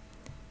like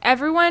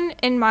everyone,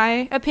 in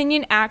my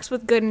opinion, acts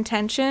with good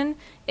intention.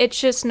 It's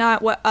just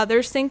not what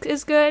others think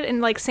is good,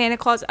 and like Santa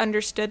Claus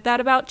understood that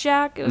about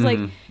Jack. It was like,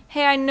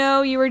 hey, I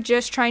know you were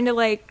just trying to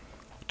like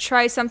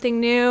try something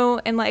new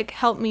and like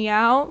help me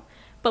out,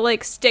 but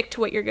like stick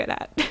to what you're good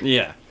at.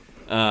 Yeah.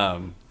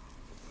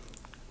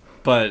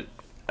 But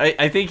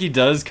I think he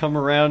does come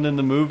around in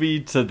the movie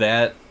to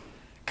that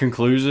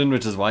conclusion,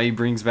 which is why he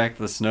brings back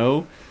the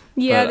snow.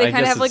 Yeah, but they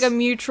kind of have like a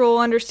mutual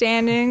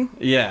understanding.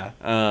 Yeah.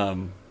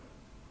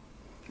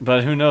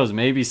 But who knows?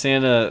 Maybe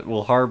Santa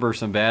will harbor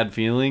some bad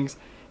feelings,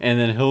 and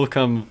then he'll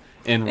come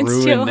and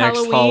ruin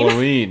next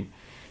Halloween.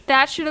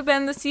 That should have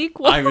been the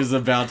sequel. I was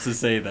about to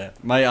say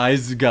that. My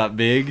eyes got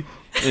big,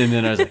 and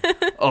then I was like,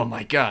 oh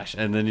my gosh.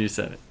 And then you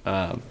said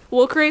it.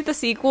 We'll create the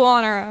sequel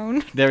on our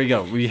own. There we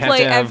go. We have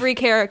Play to have every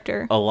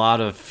character. A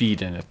lot of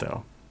feet in it,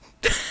 though.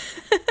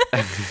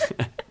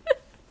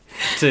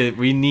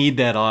 We need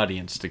that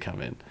audience to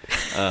come in.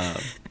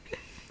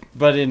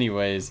 But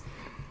anyways,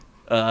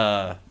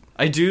 I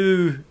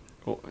do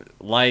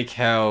like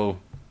how,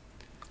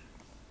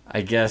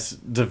 I guess,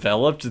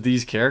 developed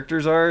these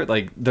characters are.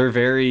 Like, they're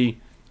very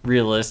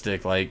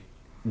realistic. Like,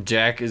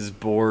 Jack is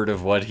bored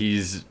of what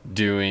he's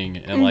doing,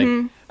 and like,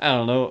 I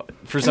don't know,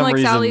 for some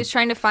reason Sally's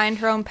trying to find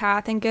her own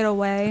path and get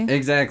away.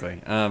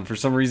 Exactly. For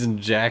some reason,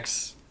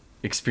 Jack's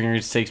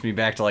experience takes me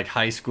back to like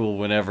high school,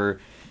 whenever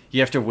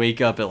you have to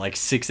wake up at like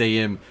 6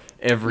 a.m.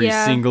 every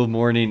single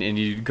morning, and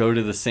you go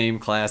to the same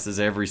classes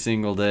every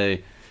single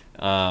day.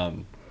 But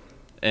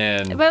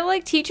it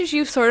like teaches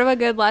you sort of a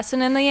good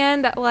lesson in the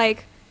end, that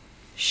like,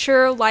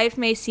 sure, life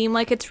may seem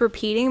like it's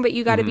repeating, but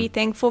you got to be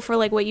thankful for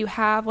like what you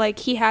have. Like,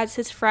 he has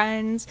his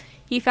friends,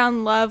 he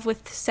found love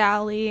with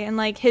Sally, and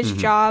like his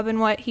job and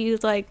what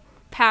he's like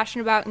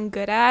passionate about and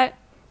good at.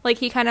 Like,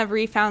 he kind of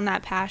refound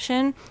that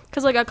passion.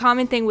 Because, like, a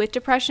common thing with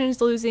depression is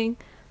losing,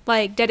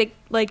 like,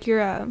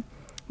 your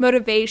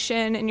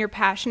motivation and your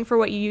passion for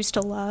what you used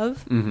to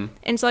love. Mm-hmm.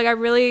 And so, like, I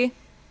really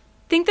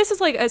think this is,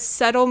 like, a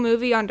subtle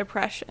movie on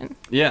depression.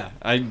 Yeah,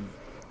 I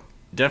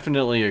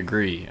definitely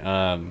agree.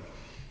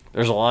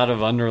 There's a lot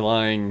of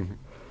underlying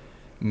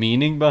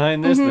meaning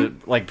behind this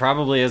that, like,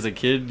 probably as a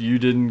kid you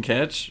didn't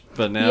catch,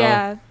 but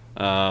now,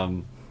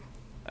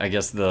 I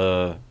guess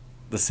the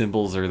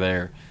symbols are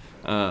there.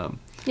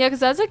 Yeah,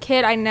 because as a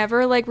kid, I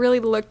never, like, really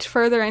looked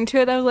further into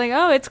it. I was like,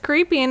 oh, it's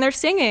creepy, and they're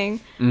singing.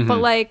 Mm-hmm. But,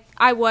 like,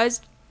 I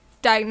was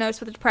diagnosed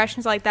with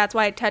depression, so, like, that's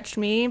why it touched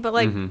me. But,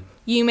 like,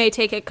 you may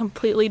take it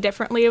completely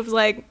differently. It was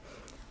like,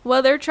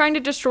 well, they're trying to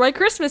destroy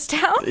Christmas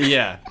Town.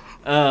 Yeah.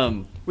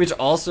 Which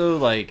also,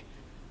 like,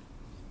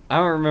 I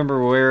don't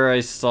remember where I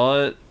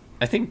saw it.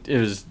 I think it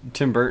was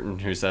Tim Burton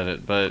who said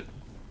it, but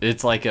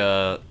it's, like,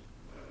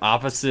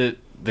 opposite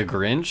the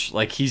Grinch.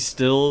 Like, he's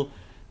still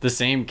the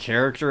same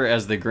character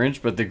as the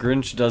Grinch, but the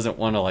Grinch doesn't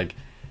want to, like,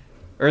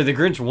 or the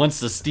Grinch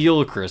wants to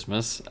steal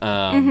Christmas,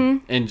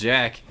 and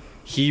Jack,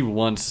 he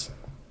wants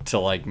to,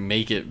 like,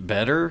 make it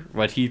better,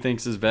 what he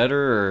thinks is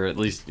better, or at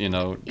least, you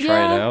know,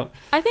 try it out.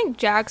 I think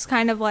Jack's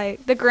kind of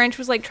like, the Grinch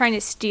was, like, trying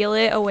to steal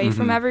it away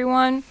from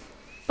everyone,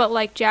 but,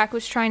 like, Jack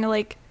was trying to,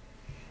 like,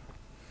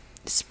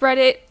 spread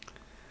it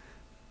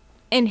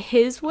in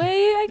his way,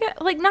 I guess.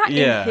 Like, not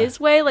in his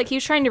way, like, he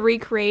was trying to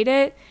recreate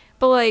it,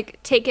 but,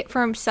 like, take it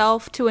for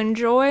himself to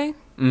enjoy.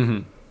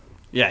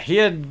 Yeah, he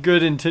had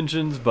good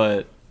intentions,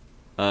 but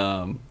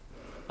and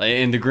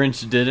the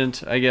Grinch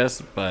didn't, I guess,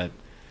 but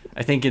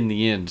I think in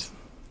the end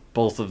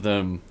both of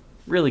them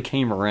really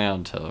came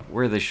around to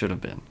where they should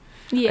have been.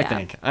 Yeah. I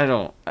think. I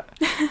don't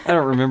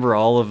remember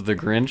all of the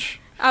Grinch.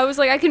 I was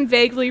like, I can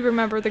vaguely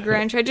remember the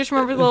Grinch. I just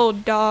remember the little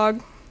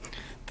dog.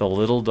 The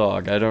little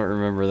dog. I don't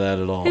remember that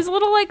at all. His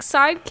little, like,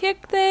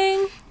 sidekick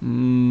thing.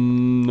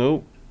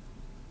 Nope.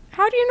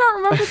 How do you not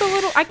remember the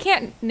little... I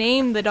can't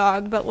name the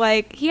dog, but,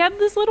 like, he had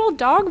this little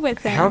dog with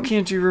him. How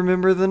can't you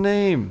remember the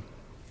name?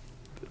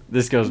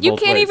 This goes both ways. You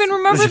can't even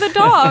remember the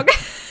dog.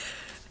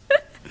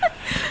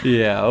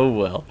 Yeah, oh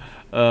well.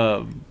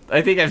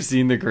 I think I've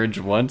seen the Grinch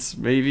once,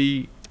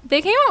 maybe.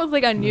 They came out with,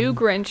 like, a new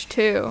Grinch,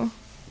 too.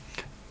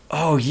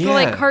 Oh, yeah. The,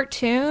 like,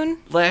 cartoon.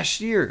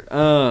 Last year.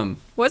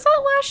 Was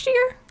that last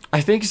year? I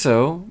think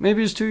so.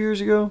 Maybe it was 2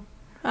 years ago.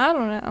 I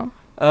don't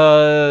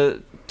know.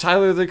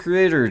 Tyler, the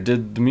Creator,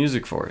 did the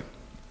music for it.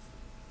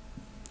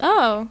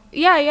 Oh,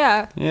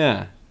 yeah.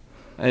 Yeah.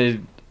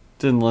 I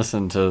didn't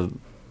listen to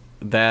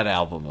that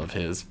album of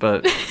his,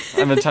 but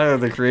I'm a Tyler,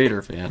 the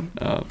Creator fan.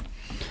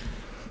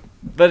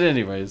 But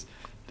anyways,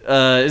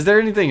 is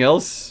there anything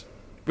else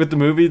with the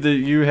movie that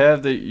you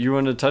have that you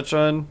want to touch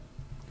on?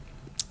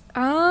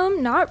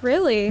 Not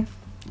really.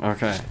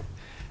 Okay.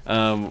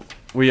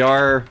 We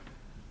are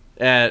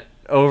at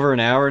over an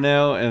hour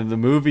now, and the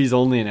movie's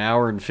only an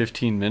hour and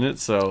 15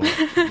 minutes, so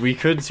we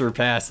could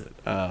surpass it.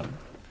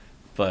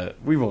 But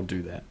we won't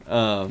do that.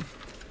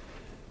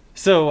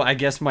 So I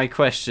guess my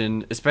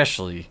question,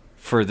 especially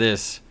for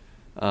this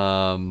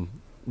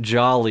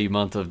jolly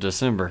month of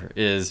December,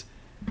 is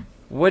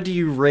what do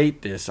you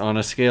rate this on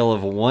a scale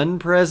of 1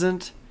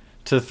 present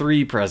to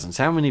 3 presents?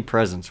 How many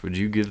presents would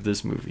you give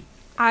this movie?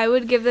 I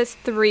would give this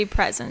 3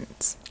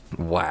 presents.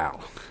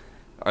 Wow.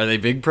 Are they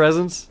big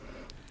presents?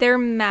 They're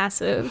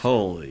massive.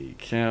 Holy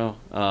cow.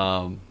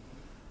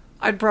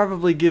 I'd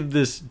probably give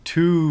this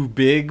 2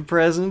 big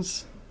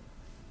presents.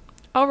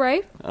 All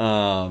right.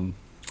 I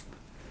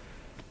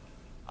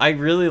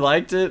really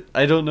liked it.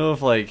 I don't know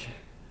if, like,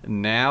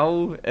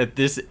 now at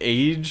this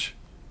age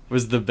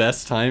was the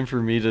best time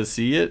for me to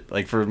see it,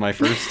 like, for my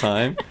first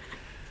time.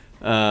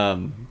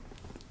 But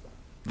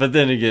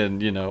then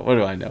again, you know, what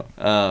do I know?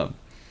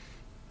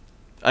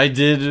 I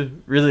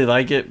did really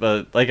like it,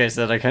 but like I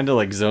said, I kind of,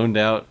 like, zoned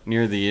out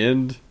near the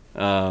end.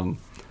 Like,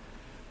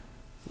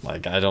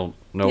 I don't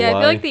know why. Yeah,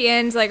 I feel like the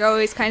end's, like,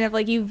 always kind of,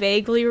 like, you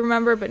vaguely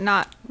remember, but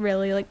not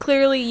really. Like,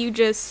 clearly you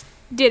just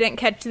didn't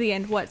catch the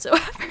end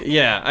whatsoever.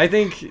 Yeah, I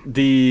think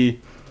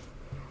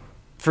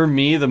for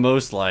me, the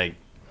most, like,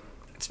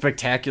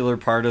 spectacular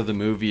part of the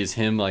movie is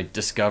him, like,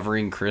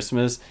 discovering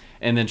Christmas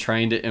and then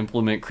trying to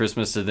implement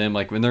Christmas to them.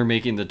 Like, when they're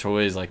making the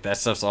toys, like, that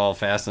stuff's all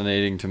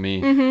fascinating to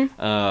me.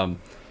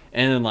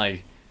 And then,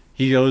 like,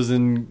 he goes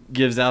and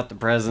gives out the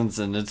presents,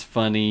 and it's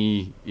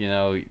funny, you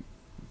know,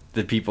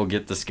 that people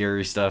get the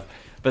scary stuff.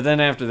 But then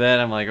after that,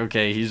 I'm like,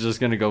 okay, he's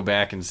just going to go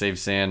back and save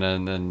Santa,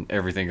 and then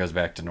everything goes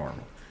back to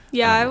normal.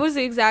 Yeah, it was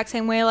the exact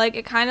same way. Like,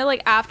 it kind of,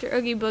 like, after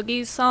Oogie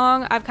Boogie's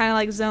song, I've kind of,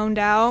 like, zoned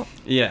out.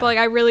 Yeah. But, like,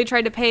 I really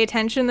tried to pay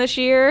attention this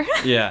year.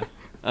 Yeah.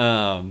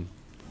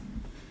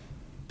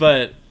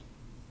 But,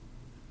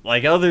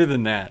 like, other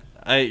than that,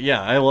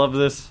 I love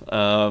this.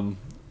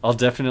 I'll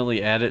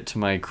definitely add it to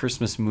my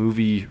Christmas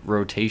movie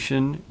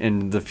rotation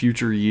in the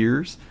future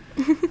years.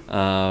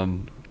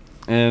 And,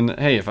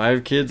 hey, if I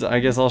have kids, I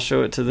guess I'll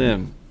show it to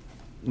them.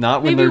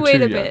 Not when Maybe they're too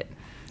young. wait a bit.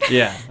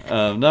 Yeah,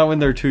 not when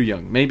they're too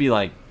young. Maybe,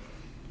 like,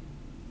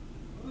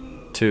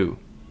 2.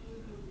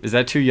 Is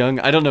that too young?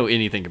 I don't know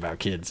anything about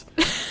kids.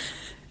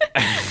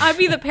 I'd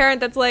be the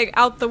parent that's like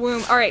out the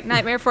womb. All right,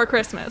 Nightmare Before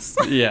Christmas.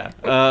 Yeah.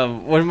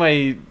 One of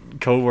my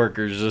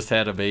coworkers just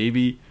had a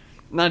baby.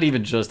 Not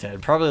even just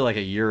had, probably like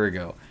a year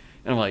ago.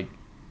 And I'm like,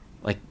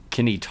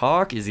 can he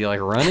talk? Is he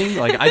like running?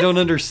 Like, I don't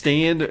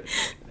understand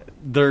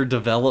their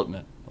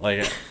development.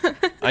 Like,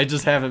 I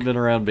just haven't been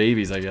around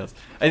babies, I guess.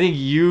 I think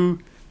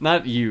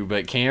not you,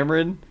 but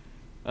Cameron,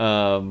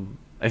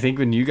 I think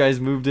when you guys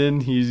moved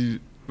in, he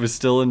was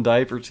still in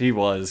diapers. He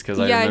was, because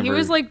I remember. Yeah, he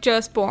was like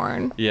just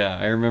born. Yeah,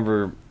 I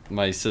remember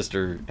my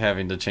sister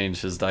having to change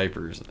his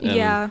diapers. And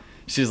yeah.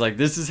 She's like,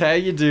 this is how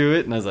you do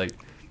it. And I was like,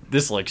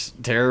 this looks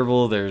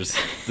terrible. This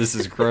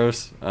is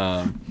gross.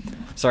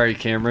 Sorry,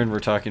 Cameron, we're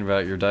talking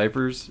about your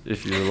diapers,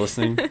 if you're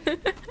listening.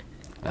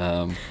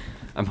 I'm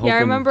hoping. Yeah, I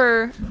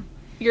remember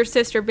your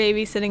sister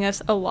babysitting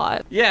us a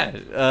lot. Yeah,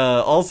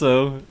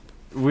 also,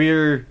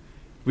 we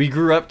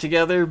grew up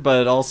together,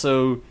 but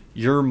also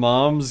your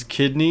mom's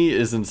kidney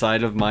is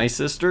inside of my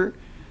sister.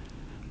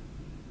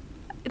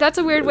 That's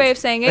a weird way of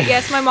saying it.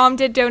 Yes, my mom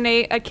did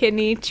donate a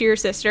kidney to your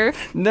sister.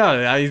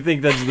 No, I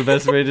think that's the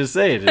best way to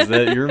say it, is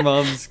that your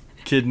mom's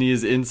kidney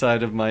is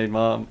inside of my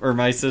mom, or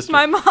my sister.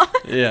 My mom.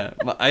 Yeah,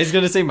 I was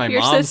going to say my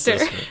Your mom's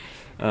sister.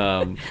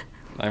 My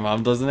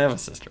mom doesn't have a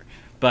sister.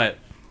 But,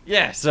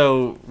 yeah,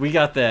 so we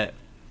got that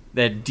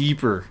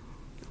deeper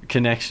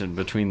connection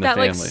between the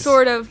families. That, like,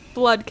 sort of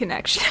blood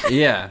connection.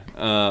 Yeah.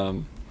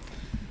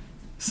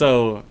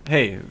 So,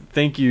 hey,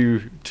 thank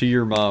you to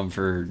your mom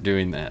for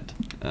doing that.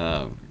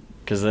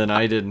 Because then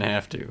I didn't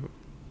have to.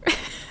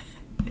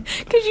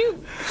 Because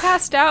you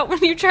passed out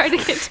when you tried to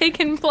get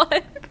taken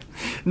blood.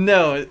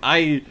 No,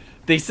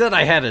 they said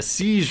I had a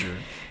seizure.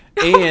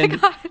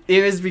 And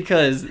it was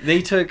because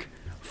they took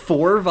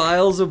 4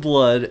 vials of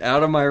blood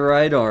out of my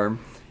right arm.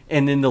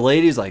 And then the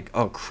lady's like,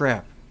 oh,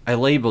 crap, I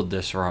labeled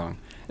this wrong.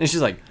 And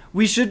she's like,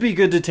 we should be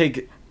good to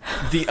take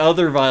the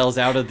other vials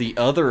out of the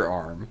other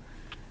arm.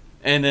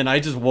 And then I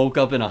just woke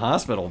up in a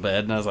hospital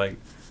bed, and I was like,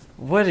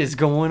 what is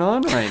going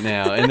on right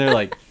now? And they're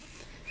like,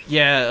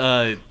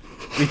 yeah,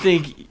 we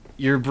think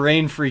your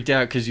brain freaked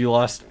out because you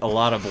lost a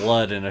lot of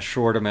blood in a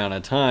short amount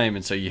of time,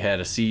 and so you had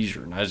a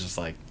seizure. And I was just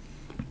like,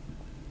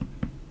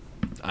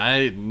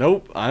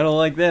 nope, I don't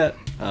like that.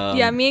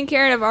 Yeah, me and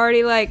Karen have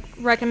already, like,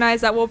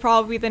 recognized that we'll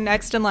probably be the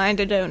next in line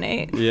to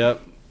donate.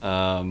 Yep.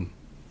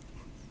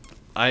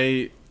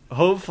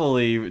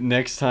 Hopefully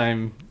next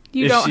time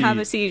you don't have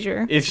a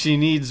seizure. If she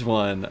needs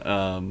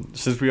one,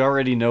 since we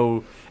already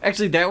know.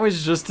 Actually, that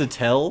was just to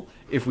tell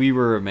if we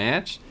were a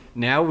match.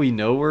 Now we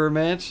know we're a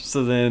match,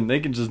 so then they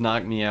can just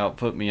knock me out,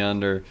 put me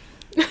under.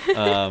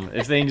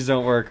 If things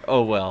don't work,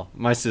 oh well,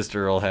 my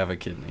sister will have a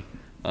kidney.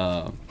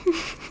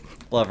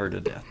 Love her to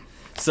death.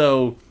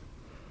 So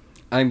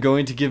I'm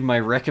going to give my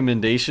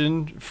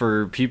recommendation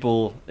for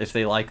people, if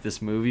they like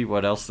this movie,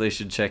 what else they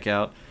should check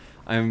out.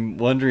 I'm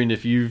wondering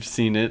if you've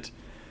seen it.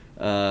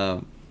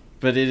 But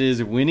it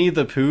is Winnie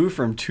the Pooh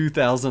from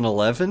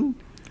 2011.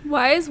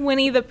 Why is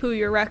Winnie the Pooh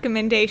your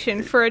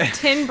recommendation for a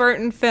Tim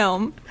Burton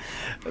film?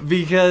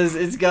 Because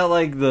it's got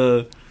like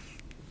the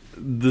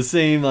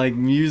same like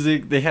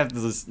music. They have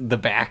the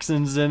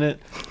Baxons in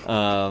it.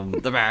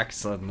 The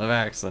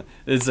Baxon.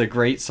 It's a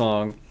great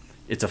song.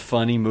 It's a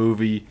funny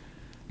movie.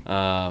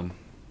 I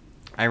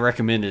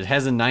recommend it. It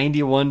has a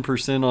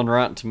 91% on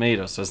Rotten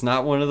Tomatoes, so it's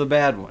not one of the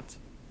bad ones.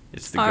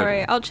 It's the good one. All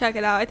right, I'll check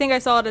it out. I think I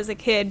saw it as a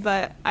kid,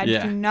 but I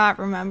do not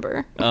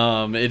remember.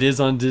 It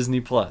is on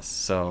Disney Plus,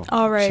 so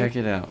all right, check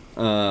it out.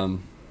 And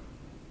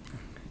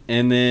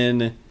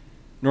then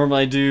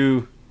normally I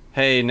do,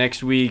 hey,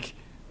 next week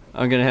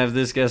I'm gonna have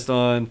this guest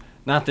on.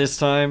 Not this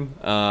time.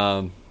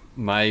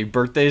 My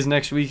birthday's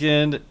next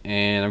weekend,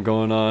 and I'm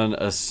going on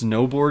a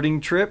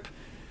snowboarding trip.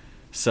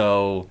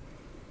 So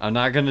I'm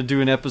not gonna do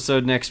an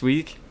episode next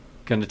week.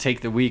 Gonna take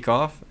the week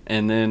off,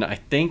 and then I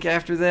think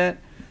after that,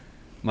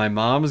 my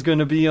mom's going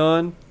to be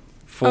on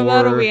for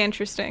that'll be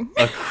interesting.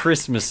 A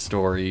Christmas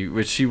Story,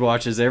 which she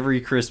watches every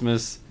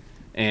Christmas,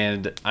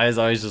 and I was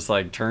always just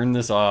like, turn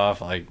this off,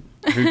 like,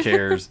 who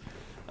cares?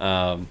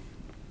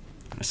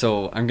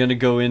 So I'm going to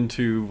go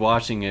into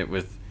watching it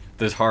with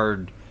those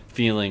hard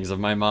feelings of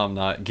my mom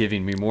not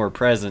giving me more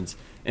presents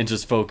and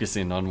just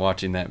focusing on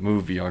watching that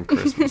movie on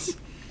Christmas.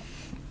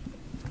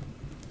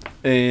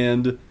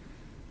 And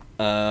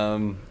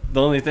the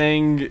only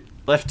thing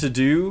left to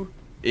do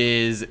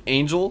is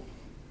Angel.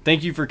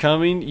 Thank you for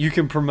coming. You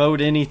can promote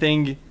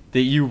anything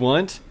that you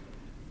want.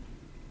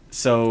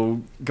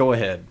 So go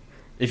ahead.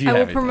 If you have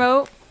anything. I will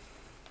promote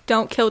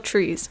Don't Kill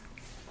Trees.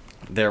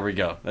 There we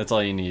go. That's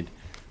all you need.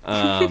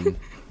 And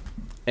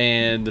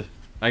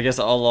I guess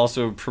I'll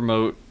also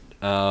promote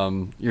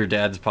your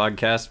dad's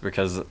podcast,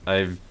 because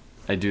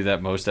I do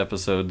that most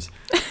episodes.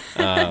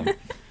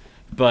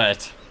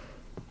 But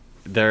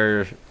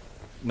they're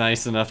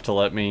nice enough to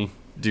let me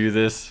do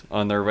this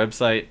on their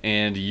website,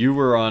 and you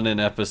were on an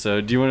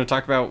episode. Do you want to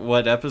talk about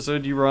what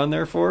episode you were on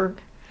there for?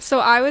 So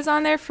I was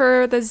on there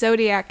for the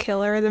Zodiac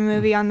Killer, the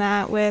movie on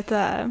that with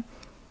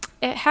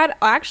it had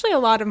actually a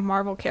lot of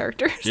Marvel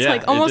characters. Yeah,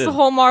 like almost the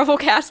whole Marvel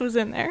cast was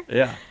in there.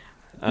 Yeah.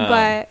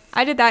 But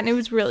I did that, and it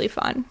was really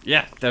fun.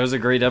 Yeah, that was a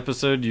great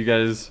episode. You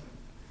guys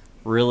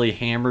really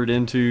hammered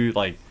into,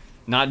 like,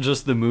 not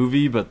just the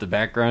movie, but the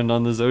background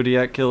on the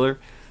Zodiac Killer.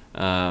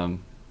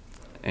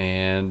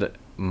 And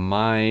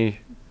my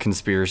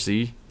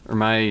conspiracy, or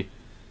my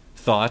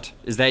thought,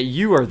 is that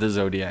you are the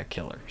Zodiac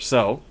Killer.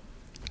 So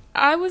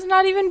I was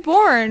not even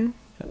born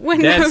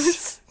when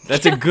those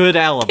that's a good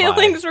alibi.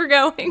 killings were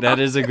going That on.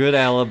 is a good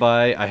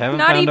alibi. I haven't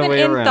Not found a even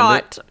way in around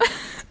thought. it.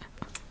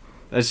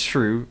 That's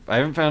true. I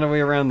haven't found a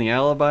way around the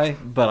alibi,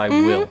 but I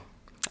will.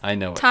 I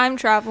know it. Time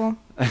travel.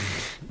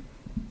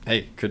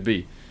 Hey, could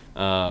be.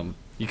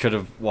 You could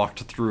have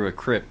walked through a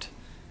crypt,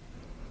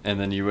 and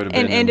then you would have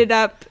been And ended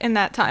up in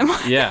that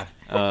timeline. Yeah.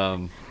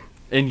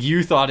 And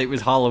you thought it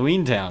was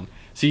Halloween Town,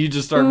 so you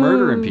just start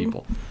murdering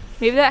people.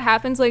 Maybe that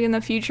happens like in the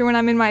future when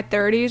I'm in my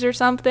 30s or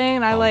something,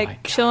 and I Oh my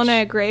like chill in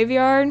gosh. a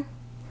graveyard.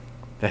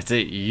 That's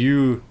it.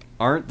 You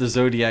aren't the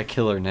Zodiac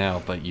Killer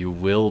now, but you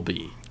will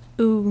be.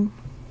 Ooh.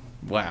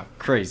 Wow,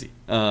 crazy.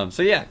 So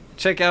yeah,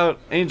 check out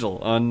Angel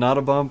on Not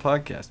a Bomb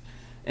Podcast.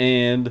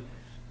 And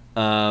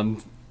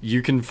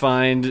you can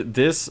find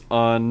this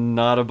on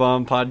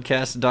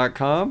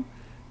notabombpodcast.com.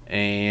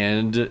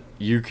 And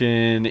you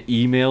can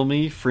email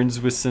me,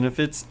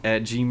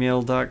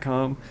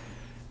 friendswithcinefits@gmail.com.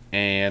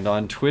 And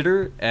on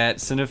Twitter,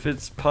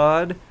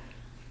 @cinefitspod.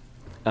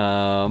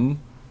 And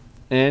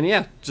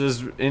yeah,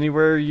 just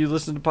anywhere you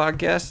listen to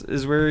podcasts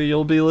is where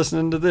you'll be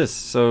listening to this.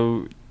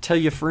 So tell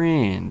your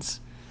friends.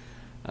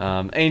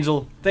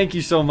 Angel, thank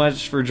you so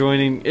much for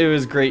joining. It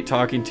was great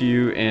talking to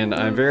you, and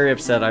I'm very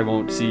upset I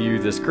won't see you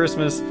this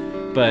Christmas,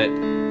 but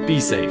be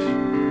safe.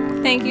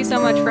 Thank you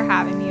so much for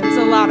having me. It was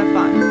a lot of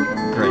fun.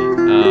 Great.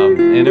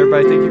 And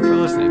everybody, thank you for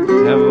listening.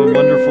 Have a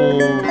wonderful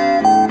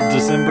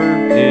December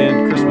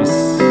and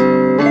Christmas.